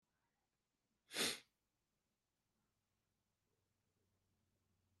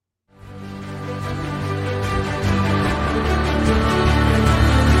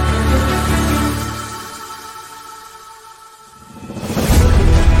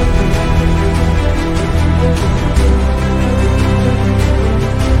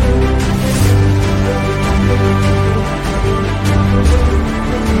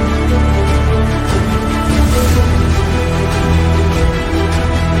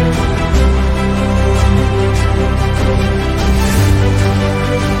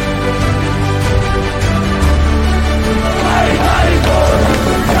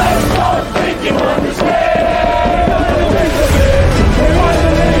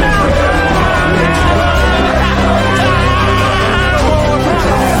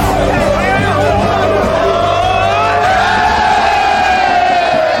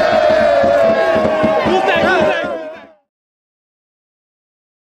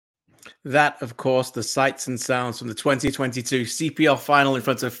That, of course, the sights and sounds from the 2022 CPL final in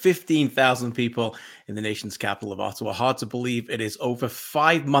front of 15,000 people in the nation's capital of Ottawa. Hard to believe it is over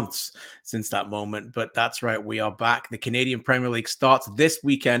 5 months since that moment, but that's right, we are back. The Canadian Premier League starts this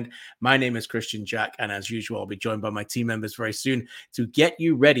weekend. My name is Christian Jack, and as usual, I'll be joined by my team members very soon to get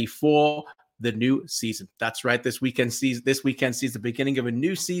you ready for the new season. That's right, this weekend sees the beginning of a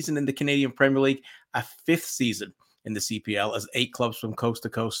new season in the Canadian Premier League, a fifth season in the CPL, as 8 clubs from coast to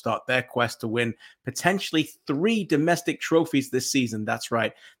coast start their quest to win potentially 3 domestic trophies this season. That's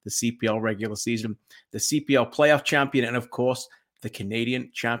right, the CPL regular season, the CPL playoff champion, and of course, the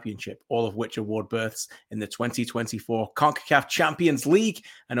Canadian Championship, all of which award berths in the 2024 CONCACAF Champions League.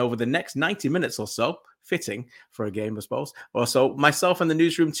 And over the next 90 minutes or so, fitting for a game, I suppose. Also, myself and the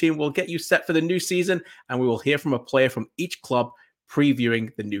newsroom team will get you set for the new season, and we will hear from a player from each club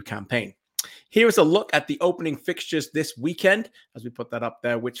previewing the new campaign. Here is a look at the opening fixtures this weekend, as we put that up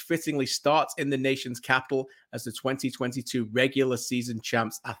there, which fittingly starts in the nation's capital as the 2022 regular season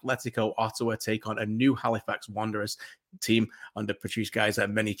champs Atletico Ottawa take on a new Halifax Wanderers team under Patrice Geyser.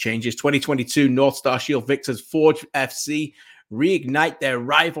 Many changes. 2022 North Star Shield victors Forge FC reignite their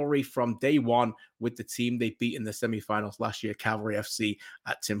rivalry from day one with the team they beat in the semifinals last year, Cavalry FC,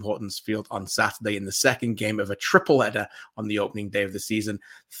 at Tim Hortons Field on Saturday in the second game of a triple header on the opening day of the season.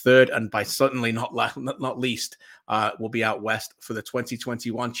 Third, and by certainly not least, will be out west for the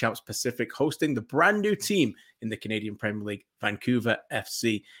 2021 Champs Pacific, hosting the brand new team in the Canadian Premier League, Vancouver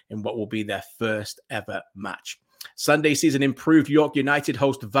FC, in what will be their first ever match. Sunday season improved York United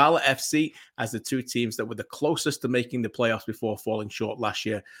host Valor FC as the two teams that were the closest to making the playoffs before falling short last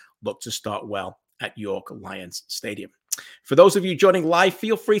year look to start well at York Lions Stadium. For those of you joining live,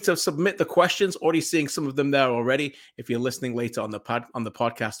 feel free to submit the questions. Already seeing some of them there already. If you're listening later on the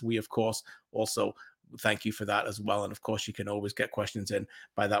podcast, we of course also thank you for that as well. And of course, you can always get questions in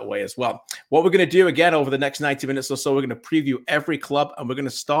by that way as well. What we're going to do again over the next 90 minutes or so, we're going to preview every club, and we're going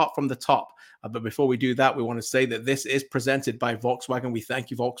to start from the top. But before we do that, we want to say that this is presented by Volkswagen. We thank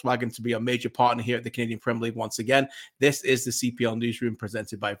you, Volkswagen, to be a major partner here at the Canadian Premier League once again. This is the CPL Newsroom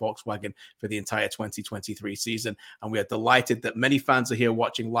presented by Volkswagen for the entire 2023 season. And we are delighted that many fans are here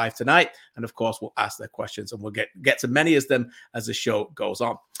watching live tonight. And of course, we'll ask their questions, and we'll get to many of them as the show goes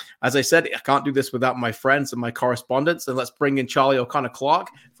on. As I said, I can't do this without my friends and my correspondents. And let's bring in Charlie O'Connor-Clark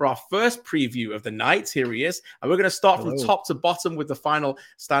for our first preview of the night. Here he is. And we're going to start from top to bottom with the final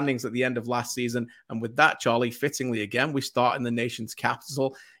standings at the end of last season. And with that, Charlie, fittingly again, we start in the nation's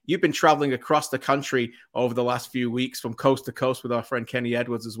capital. You've been traveling across the country over the last few weeks from coast to coast with our friend Kenny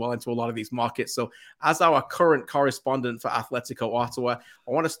Edwards as well into a lot of these markets. So as our current correspondent for Atletico Ottawa,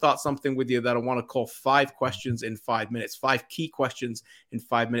 I want to start something with you that I want to call 5 questions in 5 minutes, 5 key questions in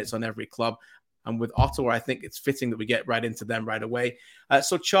 5 minutes on every club. And with Ottawa, I think it's fitting that we get right into them right away.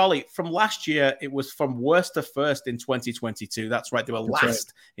 So, Charlie, from last year, it was from worst to first in 2022. That's right. They were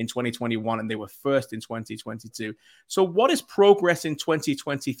last in 2021, and they were first in 2022. So what is progress in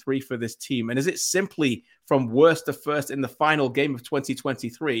 2023 for this team? And is it simply from worst to first in the final game of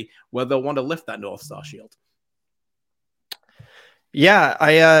 2023 where they'll want to lift that North Star Shield? Yeah,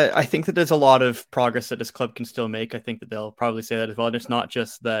 I think that there's a lot of progress that this club can still make. I think that they'll probably say that as well. And it's not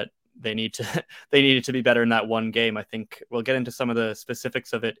just that they needed to be better in that one game. I think we'll get into some of the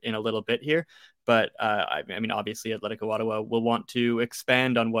specifics of it in a little bit here, but I mean, obviously Atletico Ottawa will want to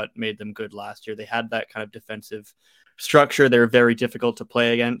expand on what made them good last year. They had that kind of defensive structure. They're very difficult to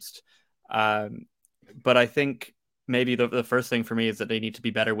play against. But I think maybe the first thing for me is that they need to be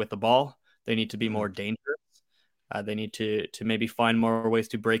better with the ball. They need to be more dangerous. They need to maybe find more ways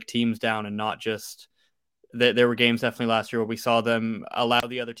to break teams down and not just... There were games definitely last year where we saw them allow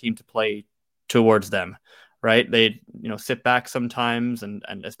the other team to play towards them, right? They'd, sit back sometimes and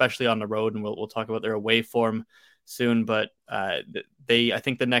especially on the road, and we'll talk about their away form soon. But I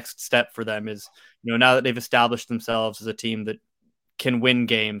think the next step for them is, now that they've established themselves as a team that can win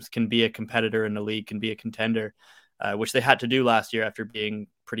games, can be a competitor in the league, can be a contender, which they had to do last year after being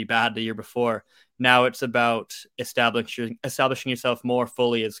pretty bad the year before. Now it's about establishing yourself more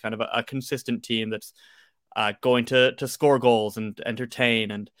fully as kind of a consistent team that's going to score goals and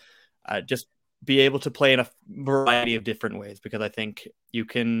entertain and just be able to play in a variety of different ways, because I think you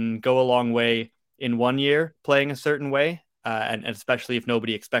can go a long way in one year playing a certain way, and especially if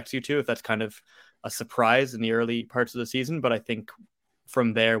nobody expects you to, if that's kind of a surprise in the early parts of the season. But I think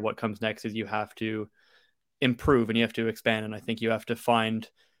from there, what comes next is you have to improve and you have to expand, and I think you have to find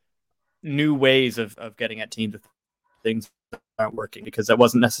new ways of getting at teams if things aren't working, because that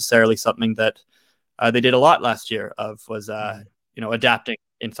wasn't necessarily something that they did a lot last year was adapting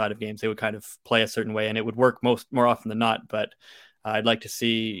inside of games. They would kind of play a certain way and it would work more often than not. But I'd like to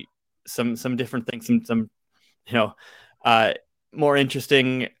see some different things, some you know, uh, more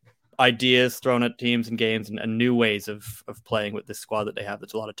interesting ideas thrown at teams and games, and new ways of playing with this squad that they have.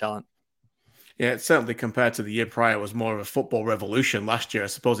 That's a lot of talent. Yeah, it's certainly compared to the year prior, it was more of a football revolution last year. I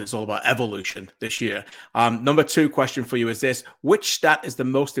suppose it's all about evolution this year. Number two question for you is this: which stat is the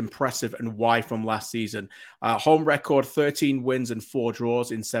most impressive and why from last season? Home record: 13 wins and 4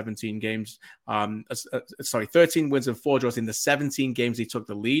 draws in 17 games. 13 wins and 4 draws in the 17 games he took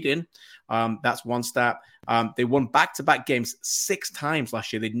the lead in. That's one stat. They won back-to-back games 6 times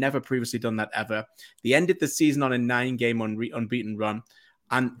last year. They'd never previously done that ever. They ended the season on a 9-game unbeaten run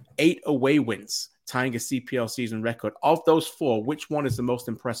and 8 away wins, tying a CPL season record. Of those 4, which one is the most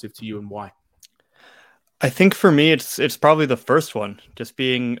impressive to you and why? I think for me, it's probably the first one, just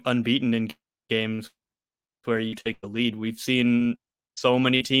being unbeaten in games where you take the lead. We've seen so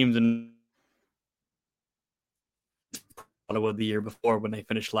many teams in Ottawa the year before when they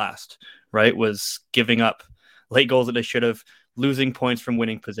finished last, right, was giving up late goals that they should have, losing points from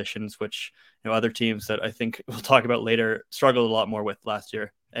winning positions, which other teams that I think we'll talk about later struggled a lot more with last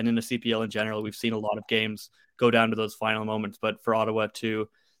year. And in the CPL in general, we've seen a lot of games go down to those final moments. But for Ottawa to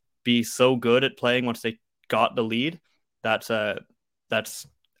be so good at playing once they got the lead, that's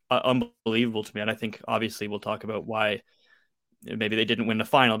unbelievable to me. And I think obviously we'll talk about why maybe they didn't win the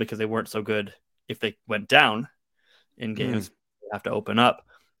final, because they weren't so good. If they went down in games, they have to open up.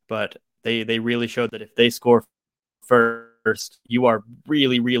 But they really showed that if they score first, you are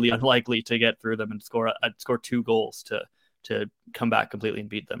really, really unlikely to get through them and score 2 goals to come back completely and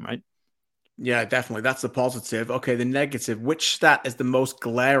beat them, right? Yeah, definitely. That's the positive. Okay, the negative. Which stat is the most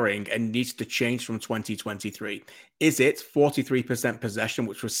glaring and needs to change from 2023? Is it 43% possession,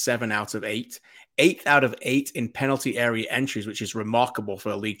 which was 7 out of 8, 8 out of 8 in penalty area entries, which is remarkable for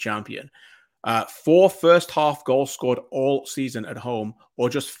a league champion, 4 first half goals scored all season at home, or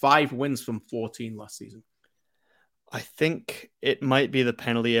just 5 wins from 14 last season? I think it might be the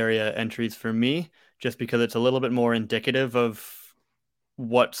penalty area entries for me, just because it's a little bit more indicative of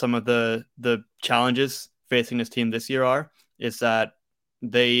what some of the challenges facing this team this year are. Is that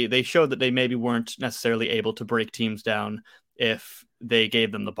they showed that they maybe weren't necessarily able to break teams down if they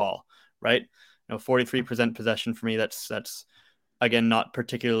gave them the ball, right? 43% possession for me, that's again not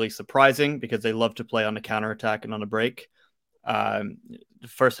particularly surprising, because they love to play on the counterattack and on a break.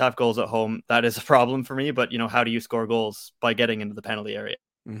 First half goals at home, that is a problem for me. But how do you score goals? By getting into the penalty area.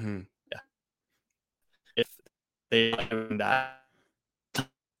 Mm-hmm. Yeah. If they are doing that,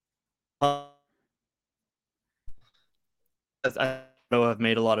 I know have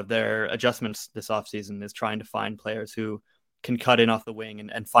made a lot of their adjustments this offseason, is trying to find players who can cut in off the wing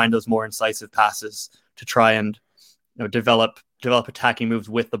and find those more incisive passes to try and develop attacking moves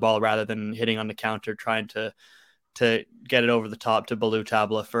with the ball, rather than hitting on the counter, trying to get it over the top to Baloo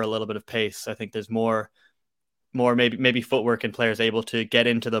Tabla for a little bit of pace. I think there's more maybe footwork and players able to get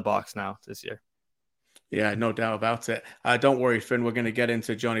into the box now this year. Yeah, no doubt about it. Don't worry, Finn. We're going to get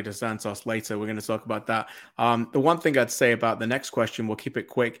into Johnny Dos Santos later. We're going to talk about that. The one thing I'd say about the next question, we'll keep it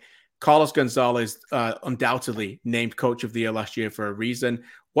quick. Carlos Gonzalez undoubtedly named Coach of the Year last year for a reason.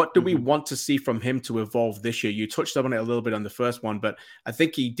 What do we want to see from him to evolve this year? You touched on it a little bit on the first one, but I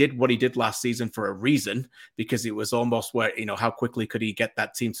think he did what he did last season for a reason, because it was almost where, how quickly could he get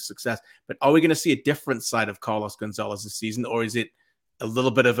that team to success? But are we going to see a different side of Carlos Gonzalez this season, or is it a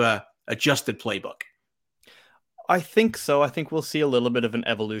little bit of a adjusted playbook? I think so. I think we'll see a little bit of an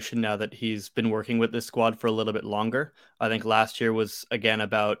evolution now that he's been working with this squad for a little bit longer. I think last year was, again,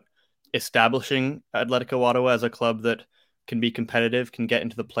 about establishing Atletico Ottawa as a club that can be competitive, can get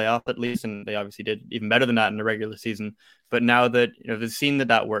into the playoff at least, and they obviously did even better than that in the regular season. But now that they've seen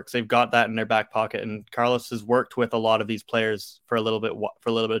that works, they've got that in their back pocket, and Carlos has worked with a lot of these players for a little bit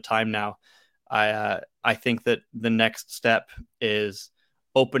of time now. I think that the next step is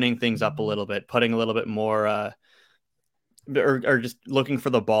opening things up a little bit, putting a little bit more, or just looking for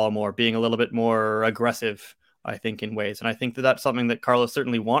the ball more, being a little bit more aggressive, I think, in ways. And I think that that's something that Carlos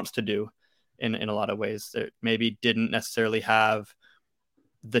certainly wants to do in a lot of ways, that maybe didn't necessarily have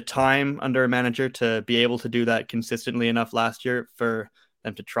the time under a manager to be able to do that consistently enough last year for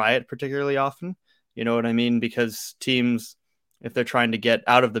them to try it particularly often. You know what I mean? Because teams, if they're trying to get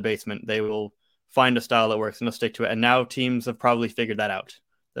out of the basement, they will find a style that works and they'll stick to it. And now teams have probably figured that out,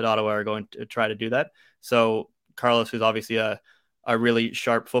 that Ottawa are going to try to do that. So Carlos, who's obviously a really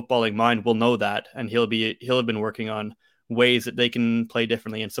sharp footballing mind, will know that, and he'll have been working on ways that they can play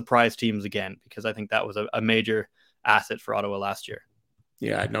differently and surprise teams again, because I think that was a major asset for Ottawa last year.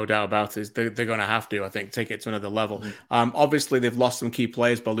 Yeah, no doubt about it. They're going to have to, I think, take it to another level. Obviously, they've lost some key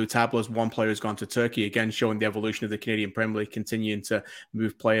players. Balu Tabla's one player who's gone to Turkey, again, showing the evolution of the Canadian Premier League, continuing to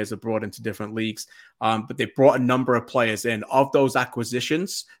move players abroad into different leagues. But they brought a number of players in. Of those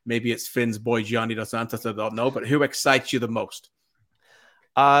acquisitions, maybe it's Finn's boy, Gianni Dos Santos, I don't know, but who excites you the most?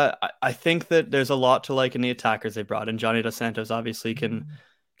 I think that there's a lot to like in the attackers they brought in. Johnny Dos Santos obviously can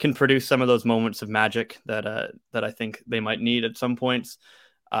produce some of those moments of magic that I think they might need at some points.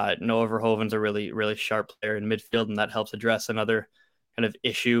 Noah Verhoeven's a really, really sharp player in midfield, and that helps address another kind of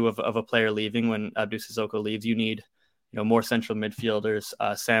issue of a player leaving. When Abdou Sissoko leaves, you need more central midfielders.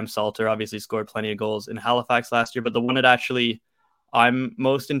 Sam Salter obviously scored plenty of goals in Halifax last year, but the one that actually I'm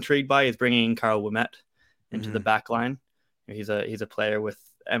most intrigued by is bringing in Karl Ouimet into the back line. He's a player with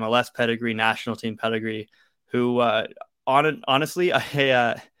MLS pedigree, national team pedigree, who honestly,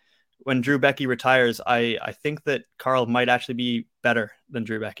 when Drew Becky retires, I think that Karl might actually be better than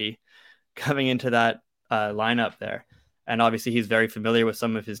Drew Becky coming into that lineup there. And obviously he's very familiar with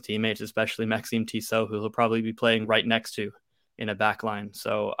some of his teammates, especially Maxime Tissot, who he'll probably be playing right next to in a back line.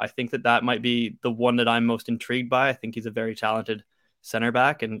 So I think that might be the one that I'm most intrigued by. I think he's a very talented center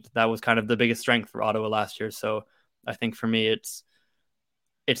back, and that was kind of the biggest strength for Ottawa last year. So I think for me, it's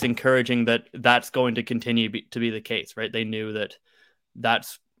encouraging that that's going to continue to be the case, right? They knew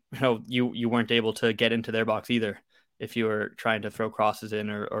that's, you weren't able to get into their box either if you were trying to throw crosses in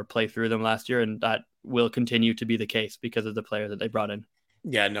or play through them last year. And that will continue to be the case because of the player that they brought in.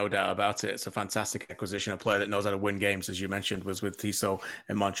 Yeah, no doubt about it. It's a fantastic acquisition. A player that knows how to win games, as you mentioned, was with Tissot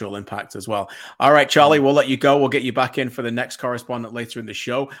and Montreal Impact as well. All right, Charlie, we'll let you go. We'll get you back in for the next correspondent later in the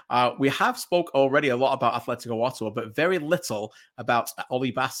show. We have spoke already a lot about Atletico Ottawa, but very little about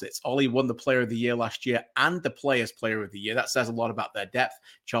Ollie Bassett. Ollie won the Player of the Year last year and the Players' Player of the Year. That says a lot about their depth.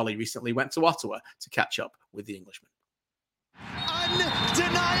 Charlie recently went to Ottawa to catch up with the Englishman.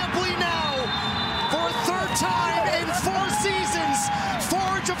 Undeniably now, for a third time in 4 seasons,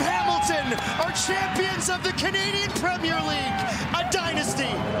 Forge of Hamilton are champions of the Canadian Premier League, a dynasty.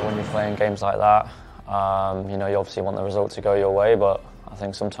 When you're playing games like that, you obviously want the result to go your way, but I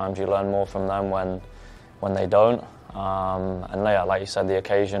think sometimes you learn more from them when they don't. And yeah, like you said, the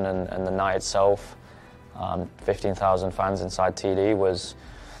occasion and the night itself, 15,000 fans inside TD was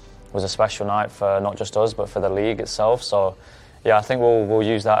a special night for not just us, but for the league itself. So yeah, I think we'll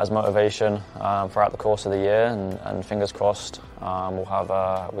use that as motivation throughout the course of the year, and fingers crossed we'll have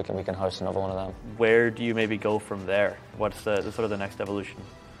we can host another one of them. Where do you maybe go from there? What's the sort of the next evolution?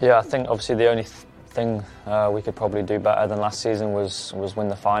 Yeah, I think obviously the only thing we could probably do better than last season was win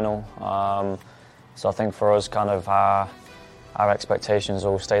the final. So I think for us, kind of our expectations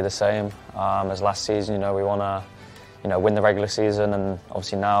will stay the same as last season. We want to win the regular season and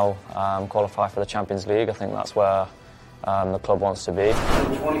obviously now qualify for the Champions League. I think that's where the club wants to be.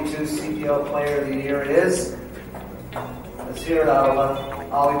 The 22 CPL Player of the Year is, let's hear it,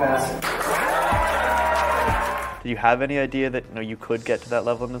 Ollie Bassett. Did you have any idea that you could get to that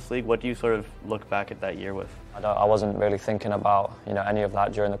level in this league? What do you sort of look back at that year with? I wasn't really thinking about any of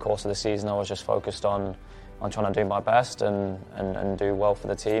that during the course of the season. I was just focused on trying to do my best and do well for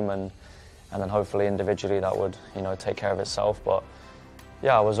the team, and then hopefully individually that would take care of itself. But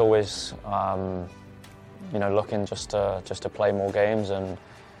yeah, I was always looking just to play more games and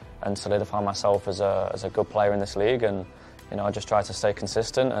solidify myself as a good player in this league, and I just try to stay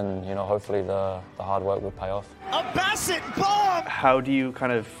consistent, and hopefully the hard work will pay off. A Bassett bomb! How do you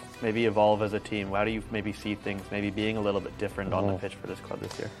kind of maybe evolve as a team? How do you maybe see things maybe being a little bit different on the pitch for this club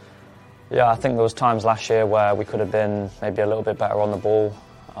this year? Yeah, I think there was times last year where we could have been maybe a little bit better on the ball,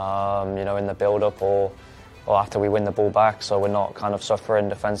 in the build-up or after we win the ball back, so we're not kind of suffering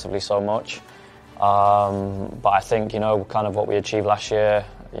defensively so much. But I think, kind of what we achieved last year,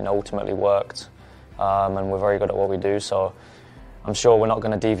 ultimately worked, and we're very good at what we do. So I'm sure we're not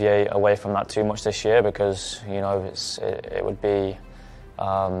going to deviate away from that too much this year, because, it would be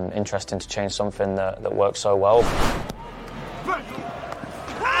interesting to change something that works so well.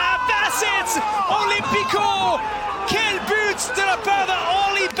 Bassett! Olympico! Quel but de la part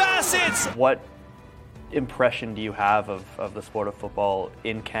d'Ollie Bassett! What impression do you have of the sport of football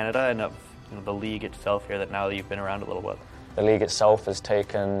in Canada and of the league itself here, that now that you've been around a little bit? The league itself has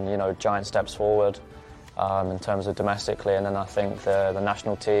taken giant steps forward in terms of domestically, and then I think the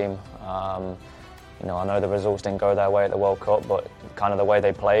national team, I know the results didn't go their way at the World Cup, but kind of the way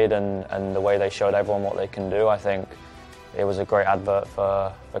they played and the way they showed everyone what they can do, I think it was a great advert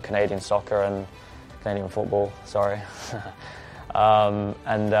for Canadian soccer and Canadian football, sorry.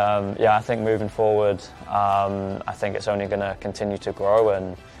 I think moving forward, I think it's only going to continue to grow,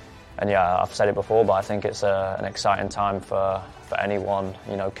 and yeah, I've said it before, but I think it's an exciting time for anyone,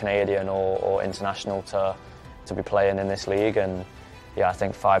 you know, Canadian or international to be playing in this league. And yeah, I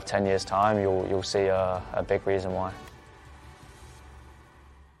think 5-10 years time, you'll see a big reason why.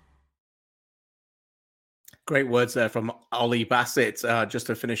 Great words there from Ollie Bassett. Just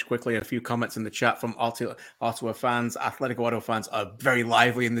to finish quickly, a few comments in the chat from Ottawa fans. Athletic Ottawa fans are very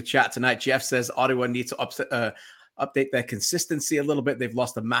lively in the chat tonight. Jeff says Ottawa need to update their consistency a little bit. They've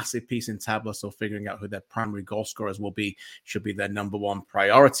lost a massive piece in Tabla, so figuring out who their primary goal scorers will be should be their number one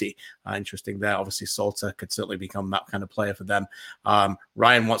priority. Interesting there. Obviously, Salter could certainly become that kind of player for them.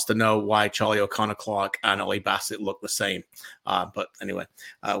 Ryan wants to know why Charlie O'Connor-Clark and Ollie Bassett look the same. But anyway,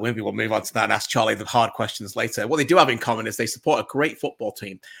 maybe we'll move on to that and ask Charlie the hard questions later. What they do have in common is they support a great football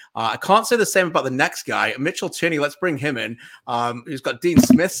team. I can't say the same about the next guy, Mitchell Tierney. Let's bring him in. Who's got Dean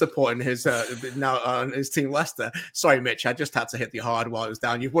Smith supporting his now on his team Leicester. Sorry, Mitch, I just had to hit you hard while I was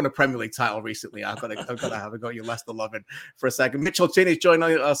down. You've won a Premier League title recently. I've got to have got your Leicester loving for a second. Mitchell Tierney is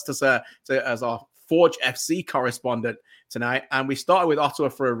joining us as our Forge FC correspondent tonight. And we started with Ottawa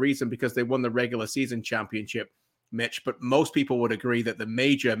for a reason, because they won the regular season championship, Mitch, but most people would agree that the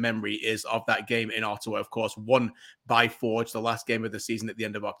major memory is of that game in Ottawa, of course, won by Forge, the last game of the season at the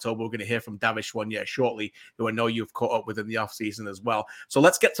end of October. We're going to hear from Davish Wanya shortly, who I know you've caught up with in the offseason as well. So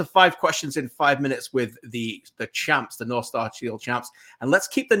let's get to 5 questions in 5 minutes with the champs, the North Star Shield champs. And let's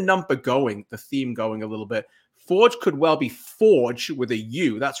keep the number going, the theme going a little bit. Forge could well be Forge with a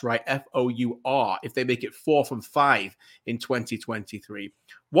U. That's right, F-O-U-R, if they make it 4 from 5 in 2023.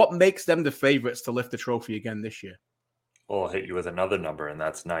 What makes them the favorites to lift the trophy again this year? Well, I'll hit you with another number, and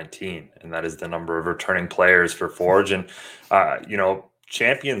that's 19. And that is the number of returning players for Forge. And,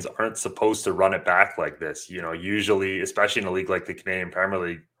 champions aren't supposed to run it back like this. Usually, especially in a league like the Canadian Premier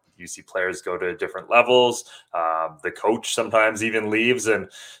League, you see players go to different levels. The coach sometimes even leaves. And,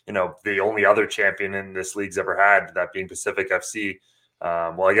 the only other champion in this league's ever had, that being Pacific FC.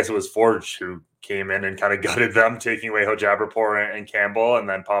 I guess it was Forge who came in and kind of gutted them, taking away Hojabrapor and Campbell, and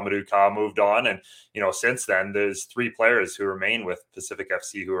then Pamadou Ka moved on. And, since then, there's 3 players who remain with Pacific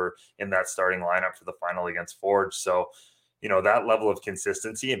FC who are in that starting lineup for the final against Forge. So, that level of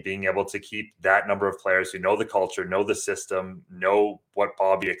consistency and being able to keep that number of players who know the culture, know the system, know what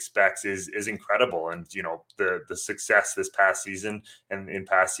Bobby expects is incredible. And, the success this past season and in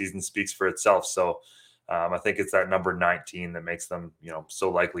past seasons speaks for itself. So, I think it's that number 19 that makes them,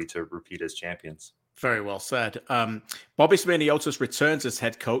 so likely to repeat as champions. Very well said. Bobby Smirniotis returns as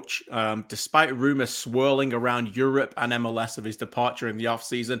head coach, despite rumors swirling around Europe and MLS of his departure in the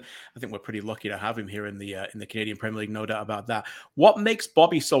offseason. I think we're pretty lucky to have him here in the Canadian Premier League, no doubt about that. What makes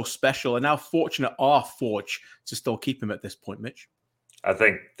Bobby so special, and how fortunate are Forge to still keep him at this point, Mitch? I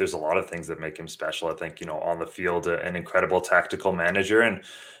think there's a lot of things that make him special. I think, on the field, an incredible tactical manager and,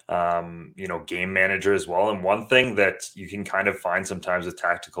 game manager as well. And one thing that you can kind of find sometimes with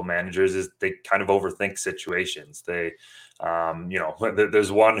tactical managers is they kind of overthink situations. They,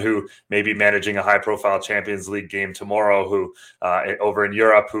 there's one who may be managing a high profile Champions League game tomorrow who over in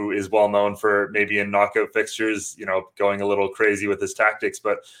Europe, who is well known for maybe in knockout fixtures, going a little crazy with his tactics.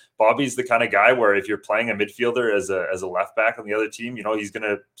 But Bobby's the kind of guy where if you're playing a midfielder as a left back on the other team, he's going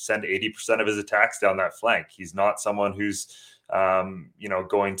to send 80% of his attacks down that flank. He's not someone who's,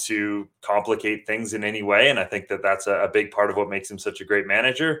 going to complicate things in any way. And I think that that's a big part of what makes him such a great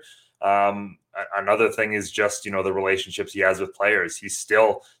manager. Another thing is just, the relationships he has with players. He's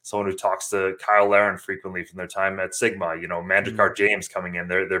still someone who talks to Kyle Larin frequently from their time at Sigma, Mandikar James coming in,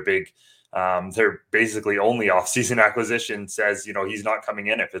 they're big. Their basically only off-season acquisition says, he's not coming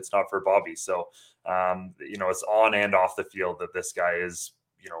in if it's not for Bobby. So, it's on and off the field that this guy is,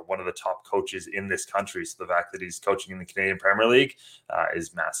 one of the top coaches in this country. So the fact that he's coaching in the Canadian Premier League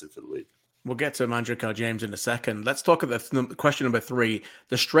is massive for the league. We'll get to Mandikar James in a second. Let's talk about question number 3.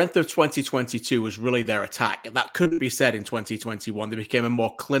 The strength of 2022 was really their attack. And that couldn't be said in 2021. They became a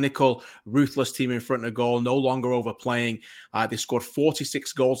more clinical, ruthless team in front of goal, no longer overplaying. They scored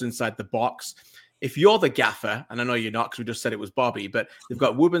 46 goals inside the box. If you're the gaffer, and I know you're not because we just said it was Bobby, but they've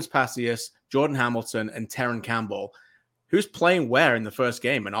got Wubens Passius, Jordan Hamilton, and Terran Campbell. Who's playing where in the first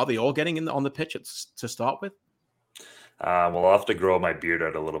game? And are they all getting on the pitch to start with? I'll have to grow my beard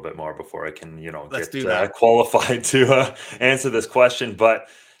out a little bit more before I can, get qualified to answer this question. But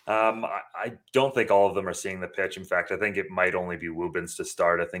I don't think all of them are seeing the pitch. In fact, I think it might only be Wubens to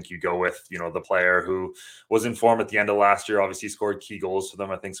start. I think you go with, the player who was in form at the end of last year, obviously scored key goals for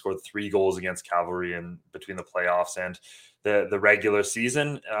them. I think scored 3 goals against Cavalry in between the playoffs. And the regular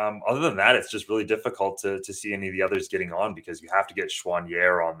season. Other than that, it's just really difficult to see any of the others getting on, because you have to get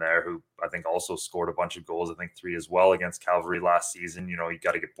Schwanier on there, who I think also scored a bunch of goals, I think 3 as well against Calgary last season. You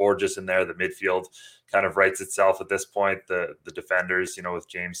got to get Borges in there. The midfield kind of writes itself at this point. The defenders, with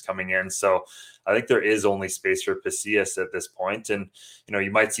James coming in. So I think there is only space for Pacius at this point. And,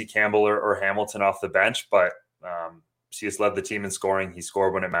 you might see Campbell or Hamilton off the bench, but Pacius led the team in scoring. He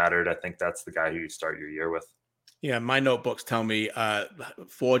scored when it mattered. I think that's the guy who you start your year with. Yeah, my notebooks tell me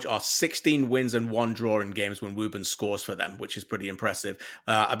Forge are 16 wins and 1 draw in games when Wubben scores for them, which is pretty impressive.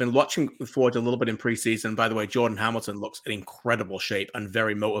 I've been watching Forge a little bit in preseason. By the way, Jordan Hamilton looks in incredible shape and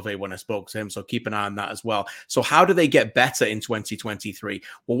very motivated when I spoke to him, so keep an eye on that as well. So how do they get better in 2023?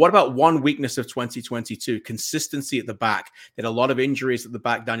 Well, what about one weakness of 2022? Consistency at the back. They had a lot of injuries at the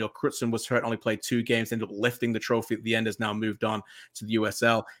back. Daniel Crutzen was hurt, only played 2 games, ended up lifting the trophy at the end, has now moved on to the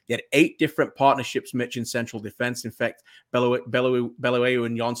USL. They had 8 different partnerships, Mitch, in central defense. In fact, Beloeu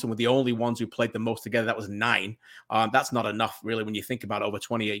and Johnson were the only ones who played the most together. That was 9. That's not enough, really, when you think about over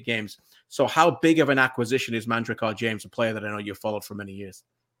 28 games. So how big of an acquisition is Mandrikar James, a player that I know you've followed for many years?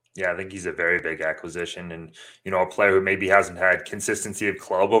 Yeah, I think he's a very big acquisition, and a player who maybe hasn't had consistency of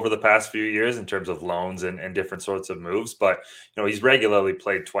club over the past few years in terms of loans and different sorts of moves. But he's regularly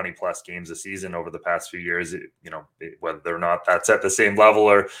played 20 plus games a season over the past few years. Whether or not that's at the same level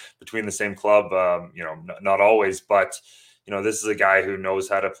or between the same club, not always. But this is a guy who knows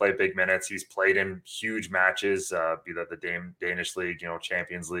how to play big minutes. He's played in huge matches, be that the Danish League,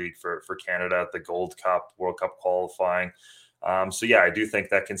 Champions League for Canada, the Gold Cup, World Cup qualifying. So yeah, I do think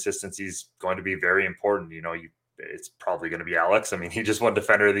that consistency is going to be very important. It's probably going to be Alex. I mean, he just won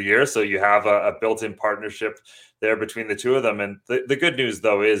Defender of the Year, so you have a built-in partnership there between the two of them. And the good news,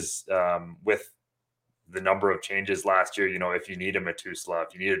 though, is with the number of changes last year, if you need a Matusla,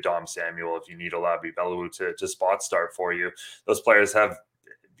 if you need a Dom Samuel, if you need a Labi Beloeu to spot start for you, those players have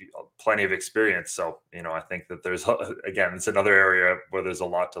plenty of experience. So, I think that there's, again, it's another area where there's a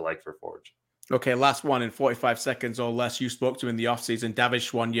lot to like for Forge. Okay, last one in 45 seconds or less. You spoke to him in the offseason. David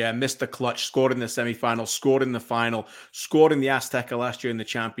Schwanier missed the clutch, scored in the semifinal, scored in the final, scored in the Azteca last year in the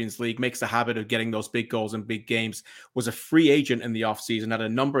Champions League, makes a habit of getting those big goals in big games, was a free agent in the offseason, had a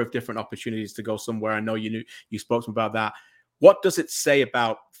number of different opportunities to go somewhere. I know you spoke to him about that. What does it say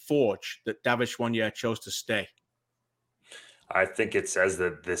about Forge that David Schwanier chose to stay? I think it says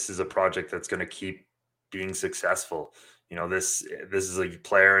that this is a project that's going to keep being successful. This is a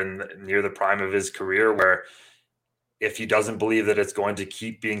player near the prime of his career where if he doesn't believe that it's going to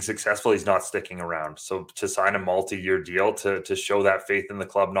keep being successful, he's not sticking around. So to sign a multi-year deal to show that faith in the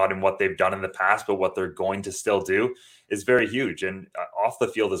club, not in what they've done in the past, but what they're going to still do, is very huge. And off the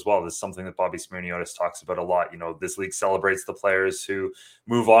field as well, this is something that Bobby Smirniotis talks about a lot. This league celebrates the players who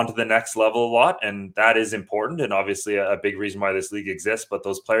move on to the next level a lot, and that is important and obviously a big reason why this league exists. But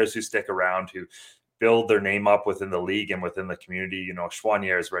those players who stick around, who build their name up within the league and within the community,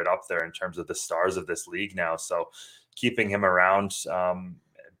 Schwanier is right up there in terms of the stars of this league now. So keeping him around,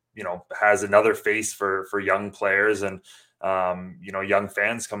 has another face for young players and, young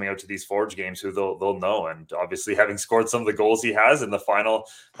fans coming out to these Forge games who they'll know. And obviously having scored some of the goals he has in the final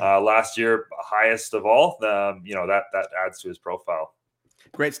last year, highest of all, that adds to his profile.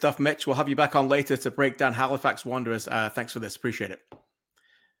 Great stuff, Mitch. We'll have you back on later to break down Halifax Wanderers. Thanks for this. Appreciate it.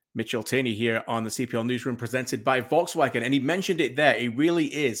 Mitchell Taney here on the CPL Newsroom, presented by Volkswagen. And he mentioned it there. He really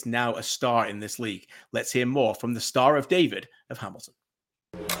is now a star in this league. Let's hear more from the star of David of Hamilton.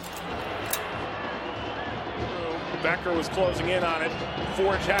 Becker was closing in on it.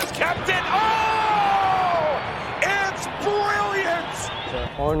 Forge has kept it. Oh! It's brilliant! It's an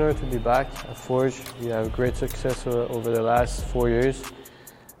honor to be back at Forge. We have great success over the last 4 years.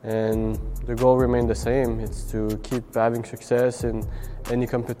 And the goal remained the same. It's to keep having success in any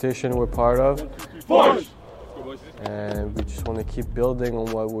competition we're part of. Forge! And we just want to keep building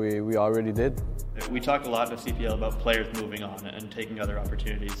on what we already did. We talk a lot in the CPL about players moving on and taking other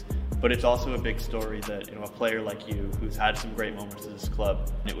opportunities, but it's also a big story that a player like you, who's had some great moments at this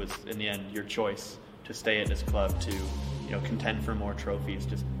club, it was in the end your choice to stay at this club to contend for more trophies.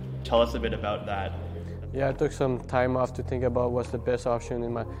 Just tell us a bit about that. Yeah, I took some time off to think about what's the best option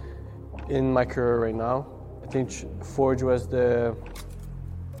in my career right now. I think Forge was the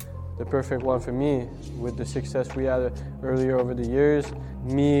perfect one for me with the success we had earlier over the years.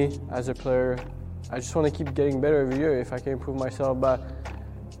 Me as a player, I just want to keep getting better every year. If I can improve myself by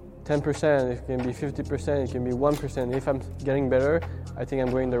 10%, it can be 50%, it can be 1%. If I'm getting better, I think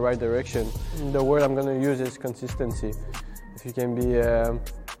I'm going the right direction. The word I'm going to use is consistency. If you can be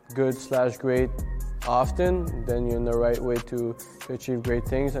good/great often, then you're in the right way to achieve great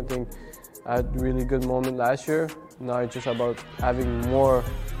things. I think I had really good moment last year. Now it's just about having more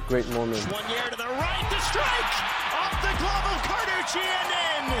great moments. 1 year to the right, the strike off the glove of Carducci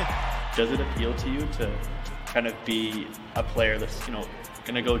and in. Does it appeal to you to kind of be a player that's, you know,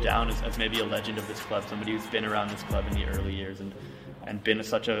 going to go down as maybe a legend of this club, somebody who's been around this club in the early years and been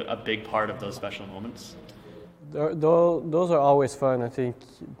such a big part of those special moments? Those are always fun, I think.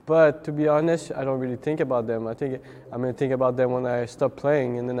 But to be honest, I don't really think about them. I think I'm going to think about them when I stop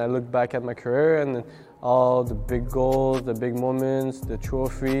playing, and then I look back at my career and then all the big goals, the big moments, the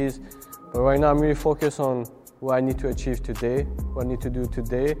trophies. But right now I'm really focused on what I need to achieve today, what I need to do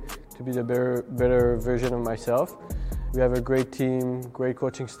today to be the better version of myself. We have a great team, great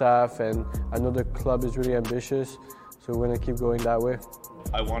coaching staff, and I know the club is really ambitious, so we're going to keep going that way.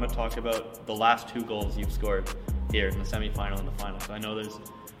 I want to talk about the last 2 goals you've scored here in the semifinal and the final. So I know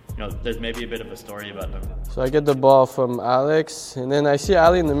there's maybe a bit of a story about them. So I get the ball from Alex, and then I see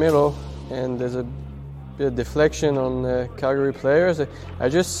Ali in the middle, and there's a bit of deflection on the Calgary players. I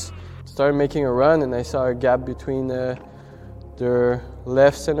just started making a run, and I saw a gap between their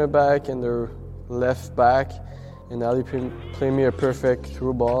left center back and their left back, and Ali played me a perfect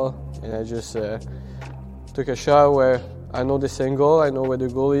through ball, and I just took a shot where I know the same goal, I know where the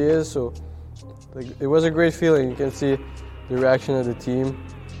goalie is, so it was a great feeling. You can see the reaction of the team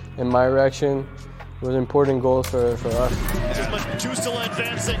and my reaction. It was an important goal for us. Tusela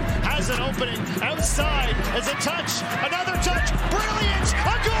advancing, has an opening outside as a touch, another touch, brilliant,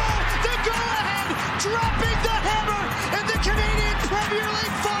 a goal, the goal-ahead, dropping the hammer in the Canadian Premier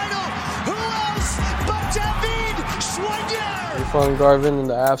League final. Who else but David Schweiger? We found Garvin in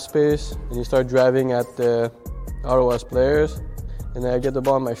the half space, and he started driving at the Ottawa's players, and then I get the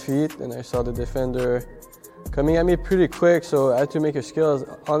ball on my feet, and I saw the defender coming at me pretty quick, so I had to make a skills.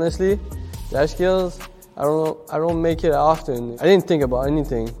 Honestly, that skills, I don't make it often. I didn't think about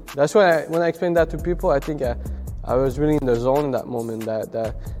anything. That's why when I explain that to people, I think I was really in the zone in that moment,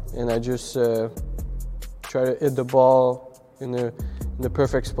 and I just try to hit the ball in the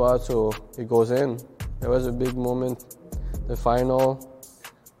perfect spot so it goes in. That was a big moment. The final.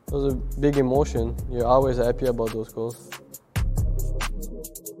 It was a big emotion. You're always happy about those goals.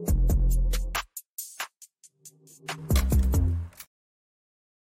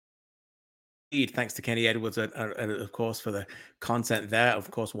 Thanks to Kenny Edwards, and of course, for the content there.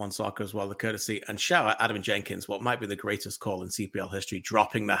 Of course, One Soccer as well, the courtesy. And shout out Adam Jenkins, what might be the greatest call in CPL history,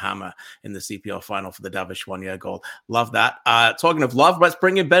 dropping the hammer in the CPL final for the David Schweiger goal. Love that. Talking of love, let's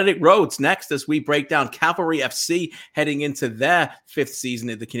bring in Benedict Rhodes next as we break down Cavalry FC heading into their 5th season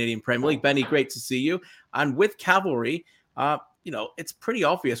in the Canadian Premier League. Benny, great to see you. And with Cavalry, it's pretty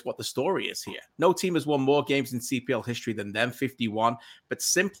obvious what the story is here. No team has won more games in CPL history than them, 51. But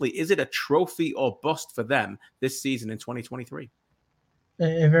simply, is it a trophy or bust for them this season in 2023?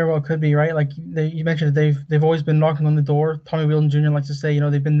 It very well could be, right? Like you mentioned, they've always been knocking on the door. Tommy Wheeldon Jr. likes to say,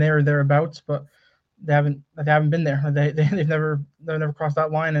 they've been there or thereabouts, but they haven't been there. They've never crossed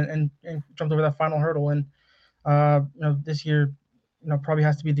that line and jumped over that final hurdle. And this year, probably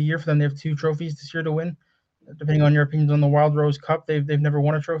has to be the year for them. They have 2 trophies this year to win. Depending on your opinions on the Wild Rose Cup, they've never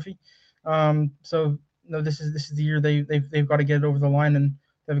won a trophy. So this is the year they've got to get it over the line, and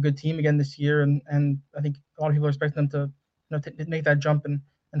they have a good team again this year. And I think a lot of people are expecting them to make that jump and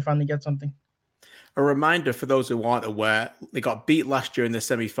finally get something. A reminder for those who aren't aware, they got beat last year in the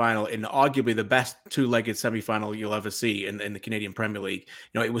semi-final in arguably the best 2-legged semi-final you'll ever see in the Canadian Premier League.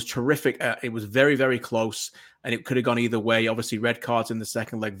 It was terrific. It was very, very close, and it could have gone either way. Obviously, red cards in the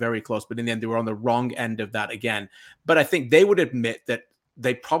second leg, very close, but in the end, they were on the wrong end of that again. But I think they would admit that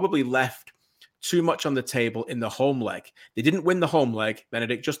they probably left too much on the table in the home leg. They didn't win the home leg,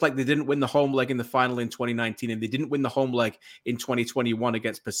 Benedict, just like they didn't win the home leg in the final in 2019, and they didn't win the home leg in 2021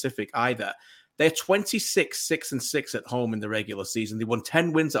 against Pacific either. They're 26-6-6 at home in the regular season. They won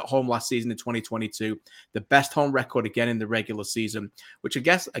 10 wins at home last season in 2022, the best home record again in the regular season, which I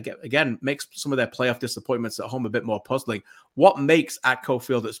guess, again, makes some of their playoff disappointments at home a bit more puzzling. What makes Atco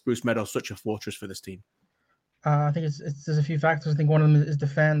Field at Spruce Meadows such a fortress for this team? I think there's a few factors. I think one of them is the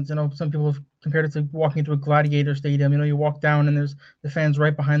fans. Some people have compared it to walking into a gladiator stadium. You walk down and there's the fans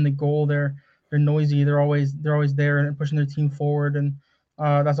right behind the goal. They're noisy. They're always there and pushing their team forward. And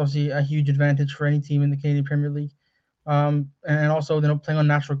that's obviously a huge advantage for any team in the Canadian Premier League. And also, playing on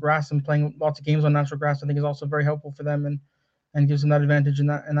natural grass and playing lots of games on natural grass, I think is also very helpful for them and gives them that advantage in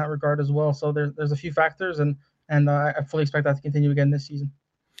that regard as well. So there's a few factors, and I fully expect that to continue again this season.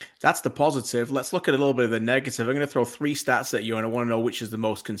 That's the positive. Let's look at a little bit of the negative. I'm going to throw 3 stats at you, and I want to know which is the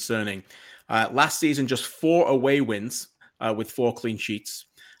most concerning. Last season, just 4 away wins with 4 clean sheets.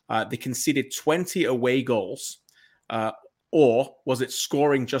 They conceded 20 away goals. Or was it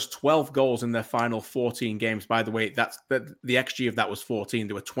scoring just 12 goals in their final 14 games? By the way, that's the XG of that was 14.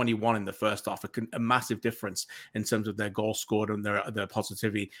 There were 21 in the first half, a massive difference in terms of their goals scored and their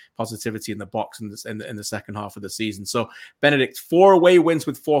positivity in the box in the second half of the season. So, Benedict, 4 away wins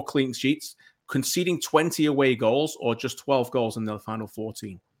with 4 clean sheets, conceding 20 away goals, or just 12 goals in the final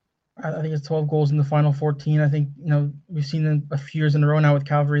 14? I think it's 12 goals in the final 14. I think, we've seen a few years in a row now with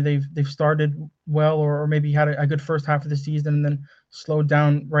Calgary. They've started well, or maybe had a good first half of the season and then slowed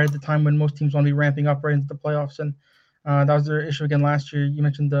down right at the time when most teams want to be ramping up right into the playoffs. And that was their issue again last year. You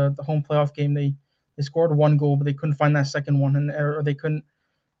mentioned the home playoff game. They scored 1 goal, but they couldn't find that second one, or they couldn't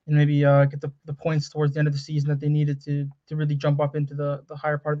maybe get the points towards the end of the season that they needed to really jump up into the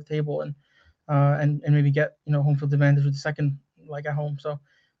higher part of the table and maybe get home field advantage with the second leg at home. So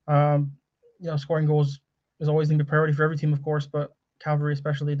scoring goals is always going to be a priority for every team, of course, but Calgary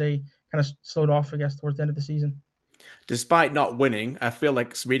especially, they kind of slowed off, I guess, towards the end of the season. Despite not winning, I feel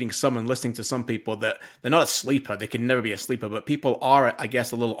like reading some and listening to some people that they're not a sleeper. They can never be a sleeper, but people are, I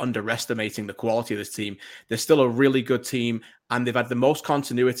guess, a little underestimating the quality of this team. They're still a really good team, and they've had the most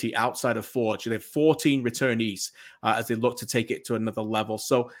continuity outside of Forge. They have 14 returnees as they look to take it to another level.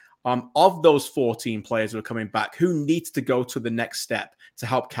 So of those 14 players who are coming back, who needs to go to the next step to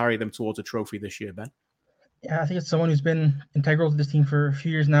help carry them towards a trophy this year, Ben? Yeah, I think it's someone who's been integral to this team for a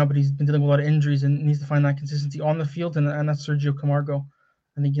few years now, but he's been dealing with a lot of injuries and needs to find that consistency on the field, and that's Sergio Camargo.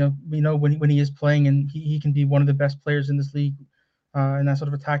 I think we know when he is playing, and he can be one of the best players in this league in that sort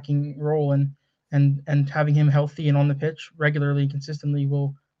of attacking role, and having him healthy and on the pitch regularly and consistently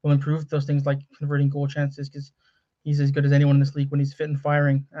will improve those things like converting goal chances, because he's as good as anyone in this league when he's fit and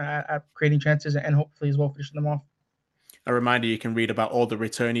firing at creating chances and hopefully as well finishing them off. A reminder, you can read about all the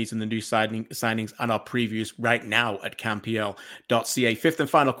returnees and the new signings and our previews right now at campl.ca. Fifth and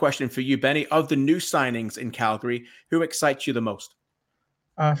final question for you, Benny. Of the new signings in Calgary, who excites you the most?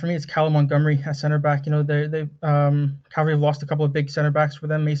 For me, it's Callum Montgomery at center back. Calgary have lost a couple of big center backs for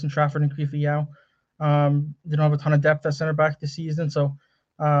them, Mason Trafford and Krifi Yao. They don't have a ton of depth at center back this season, so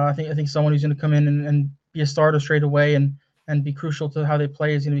I think someone who's going to come in and be a starter straight away and be crucial to how they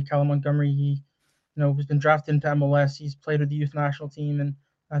play is going to be Callum Montgomery. He who's been drafted into MLS. He's played with the youth national team, and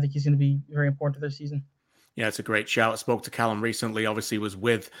I think he's going to be very important to their season. Yeah, it's a great shout. I spoke to Callum recently. Obviously, was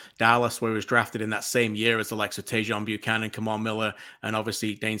with Dallas, where he was drafted in that same year as the likes of Tejon Buchanan, Kamal Miller, and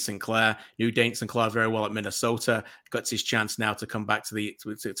obviously Dane Sinclair. Knew Dane Sinclair very well at Minnesota. Got his chance now to come back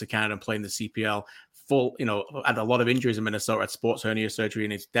to Canada and play in the CPL. Had a lot of injuries in Minnesota, had sports hernia surgery,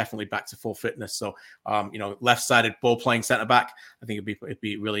 and he's definitely back to full fitness. So, left-sided ball-playing centre-back, I think it'd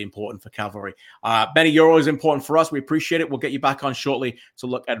be really important for Calvary. Benny, you're always important for us. We appreciate it. We'll get you back on shortly to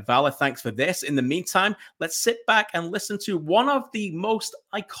look at Valor. Thanks for this. In the meantime, let's sit back and listen to one of the most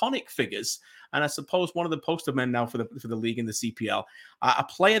iconic figures, and I suppose one of the poster men now for the league in the CPL, a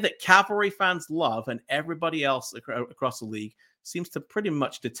player that Calvary fans love and everybody else across the league seems to pretty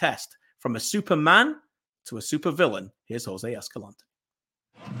much detest. From a Superman to a super villain, here's Jose Escalante.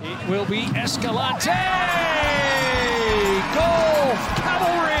 It will be Escalante! Goal!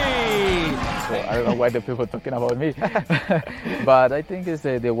 Cavalry! I don't know why the people are talking about me. But I think it's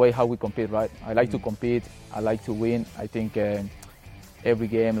the way how we compete, right? I like to compete. I like to win. I think every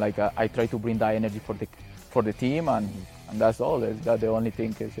game, I try to bring that energy for the team, and that's all. That's the only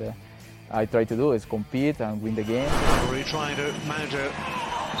thing I try to do is compete and win the game. We're trying to mount a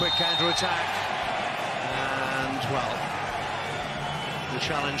quick counter-attack, and the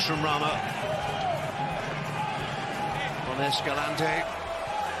challenge from Rama on Escalante,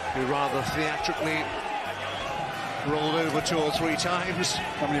 who rather theatrically rolled over 2 or 3 times.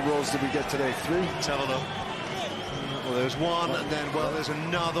 How many rolls did we get today? 3? Let's have a look. Well, there's one, and then there's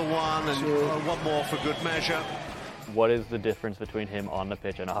another one, and one more for good measure. What is the difference between him on the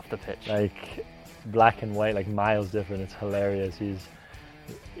pitch and off the pitch? Like black and white, like miles different. It's hilarious.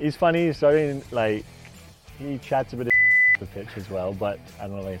 He's funny. He's starting he chats a bit of the pitch as well, but I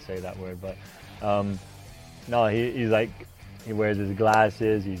don't know if I say that word. But no, he wears his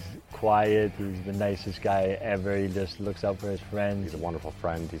glasses. He's quiet. He's the nicest guy ever. He just looks out for his friends. He's a wonderful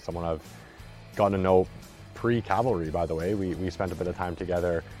friend. He's someone I've gotten to know pre-Cavalry. By the way, we spent a bit of time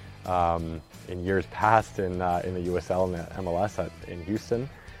together in years past in the USL and the MLS in Houston,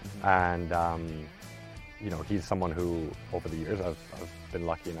 and he's someone who over the years I've been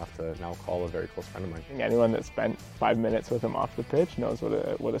lucky enough to now call a very close friend of mine. Anyone that spent 5 minutes with him off the pitch knows what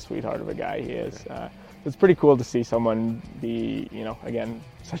a sweetheart of a guy he is. It's pretty cool to see someone be, again,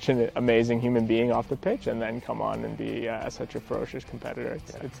 such an amazing human being off the pitch, and then come on and be such a ferocious competitor.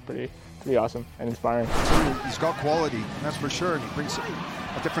 It's pretty awesome and inspiring. He's got quality, that's for sure. He brings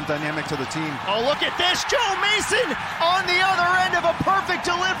a different dynamic to the team. Oh, look at this. Joe Mason on the other end of a perfect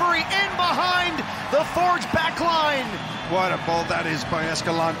delivery in behind the Forge back line. What a ball that is by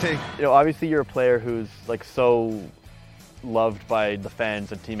Escalante. You know, obviously you're a player who's like so loved by the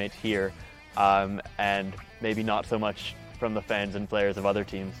fans and teammates here, and maybe not so much from the fans and players of other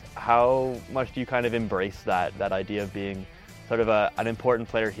teams. How much do you kind of embrace that idea of being sort of an important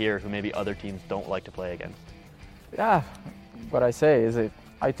player here who maybe other teams don't like to play against? Yeah, what I say is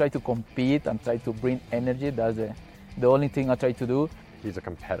I try to compete and try to bring energy. That's the only thing I try to do. He's a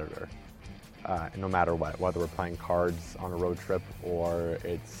competitor, no matter what, whether we're playing cards on a road trip or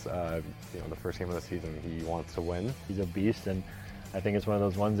it's the first game of the season. He wants to win. He's a beast, and I think it's one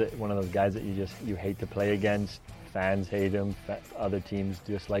of those guys that you hate to play against. Fans hate him. Other teams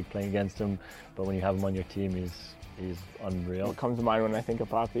just like playing against him. But when you have him on your team, he's unreal. What comes to mind when I think of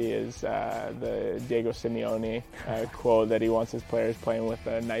Papi is the Diego Simeone quote that he wants his players playing with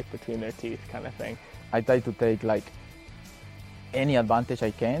a knife between their teeth kind of thing. I try to take like any advantage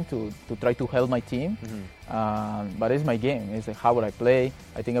I can to try to help my team. But it's my game. It's how would I play.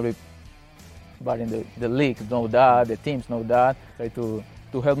 I think everybody in the league know that, the teams know that. Try to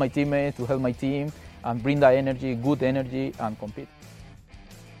help my teammates, to help my team, and bring that energy, good energy, and compete.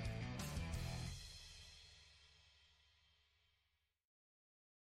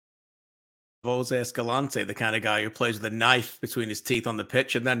 Jose Escalante, the kind of guy who plays with a knife between his teeth on the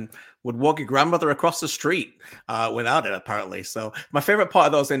pitch and then would walk your grandmother across the street without it, apparently. So my favorite part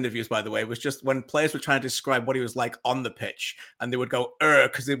of those interviews, by the way, was just when players were trying to describe what he was like on the pitch and they would go,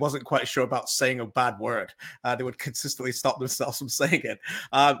 because they wasn't quite sure about saying a bad word. They would consistently stop themselves from saying it.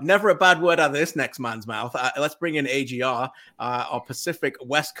 Never a bad word out of this next man's mouth. Let's bring in AGR, our Pacific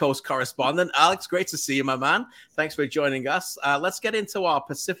West Coast correspondent. Alex, great to see you, my man. Thanks for joining us. Let's get into our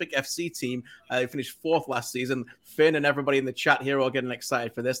Pacific FC team. They finished fourth last season. Finn and everybody in the chat here are all getting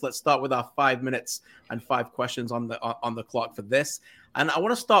excited for this. Let's start with our 5 minutes and 5 questions on the clock for this. And I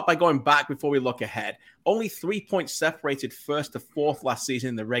want to start by going back before we look ahead. Only 3 points separated first to fourth last season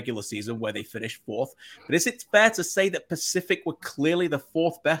in the regular season, where they finished fourth. But is it fair to say that Pacific were clearly the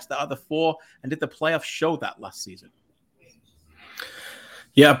fourth best out of the four? And did the playoffs show that last season?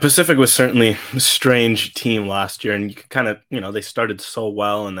 Yeah, Pacific was certainly a strange team last year, and you could kind of, they started so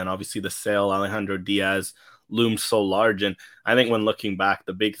well, and then obviously the sale, Alejandro Diaz, loomed so large. And I think when looking back,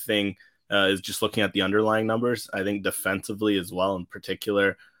 the big thing is just looking at the underlying numbers. I think defensively as well, in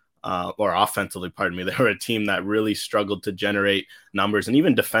particular, or offensively, pardon me, they were a team that really struggled to generate numbers, and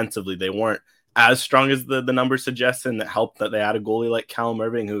even defensively, they weren't as strong as the numbers suggest, and it helped that they had a goalie like Callum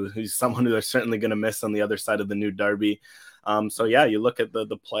Irving, who's someone who they're certainly going to miss on the other side of the new derby. So yeah, you look at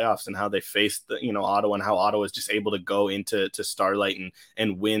the playoffs and how they faced Ottawa, and how Ottawa was just able to go into Starlight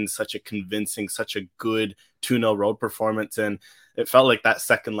and win such a convincing, such a good 2-0 road performance. And it felt like that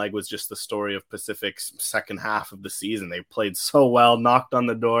second leg was just the story of Pacific's second half of the season. They played so well, knocked on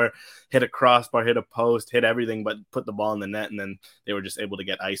the door, hit a crossbar, hit a post, hit everything, but put the ball in the net. And then they were just able to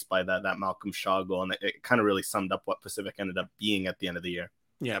get iced by that Malcolm Shaw goal. And it kind of really summed up what Pacific ended up being at the end of the year.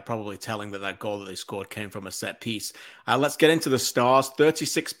 Yeah, probably telling that goal that they scored came from a set piece. Let's get into the Stars.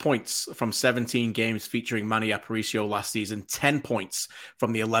 36 points from 17 games featuring Manny Aparicio last season. 10 points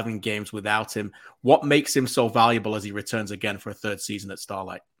from the 11 games without him. What makes him so valuable as he returns again for a third season at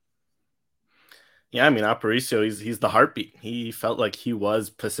Starlight? Yeah, I mean, Aparicio, he's the heartbeat. He felt like he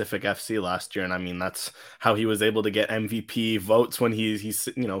was Pacific FC last year. And I mean, that's how he was able to get MVP votes when he's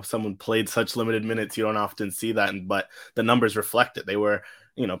someone played such limited minutes. You don't often see that. But the numbers reflect it. They were,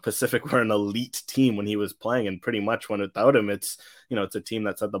 Pacific were an elite team when he was playing, and pretty much when without him, it's a team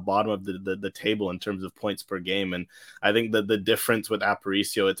that's at the bottom of the table in terms of points per game. And I think that the difference with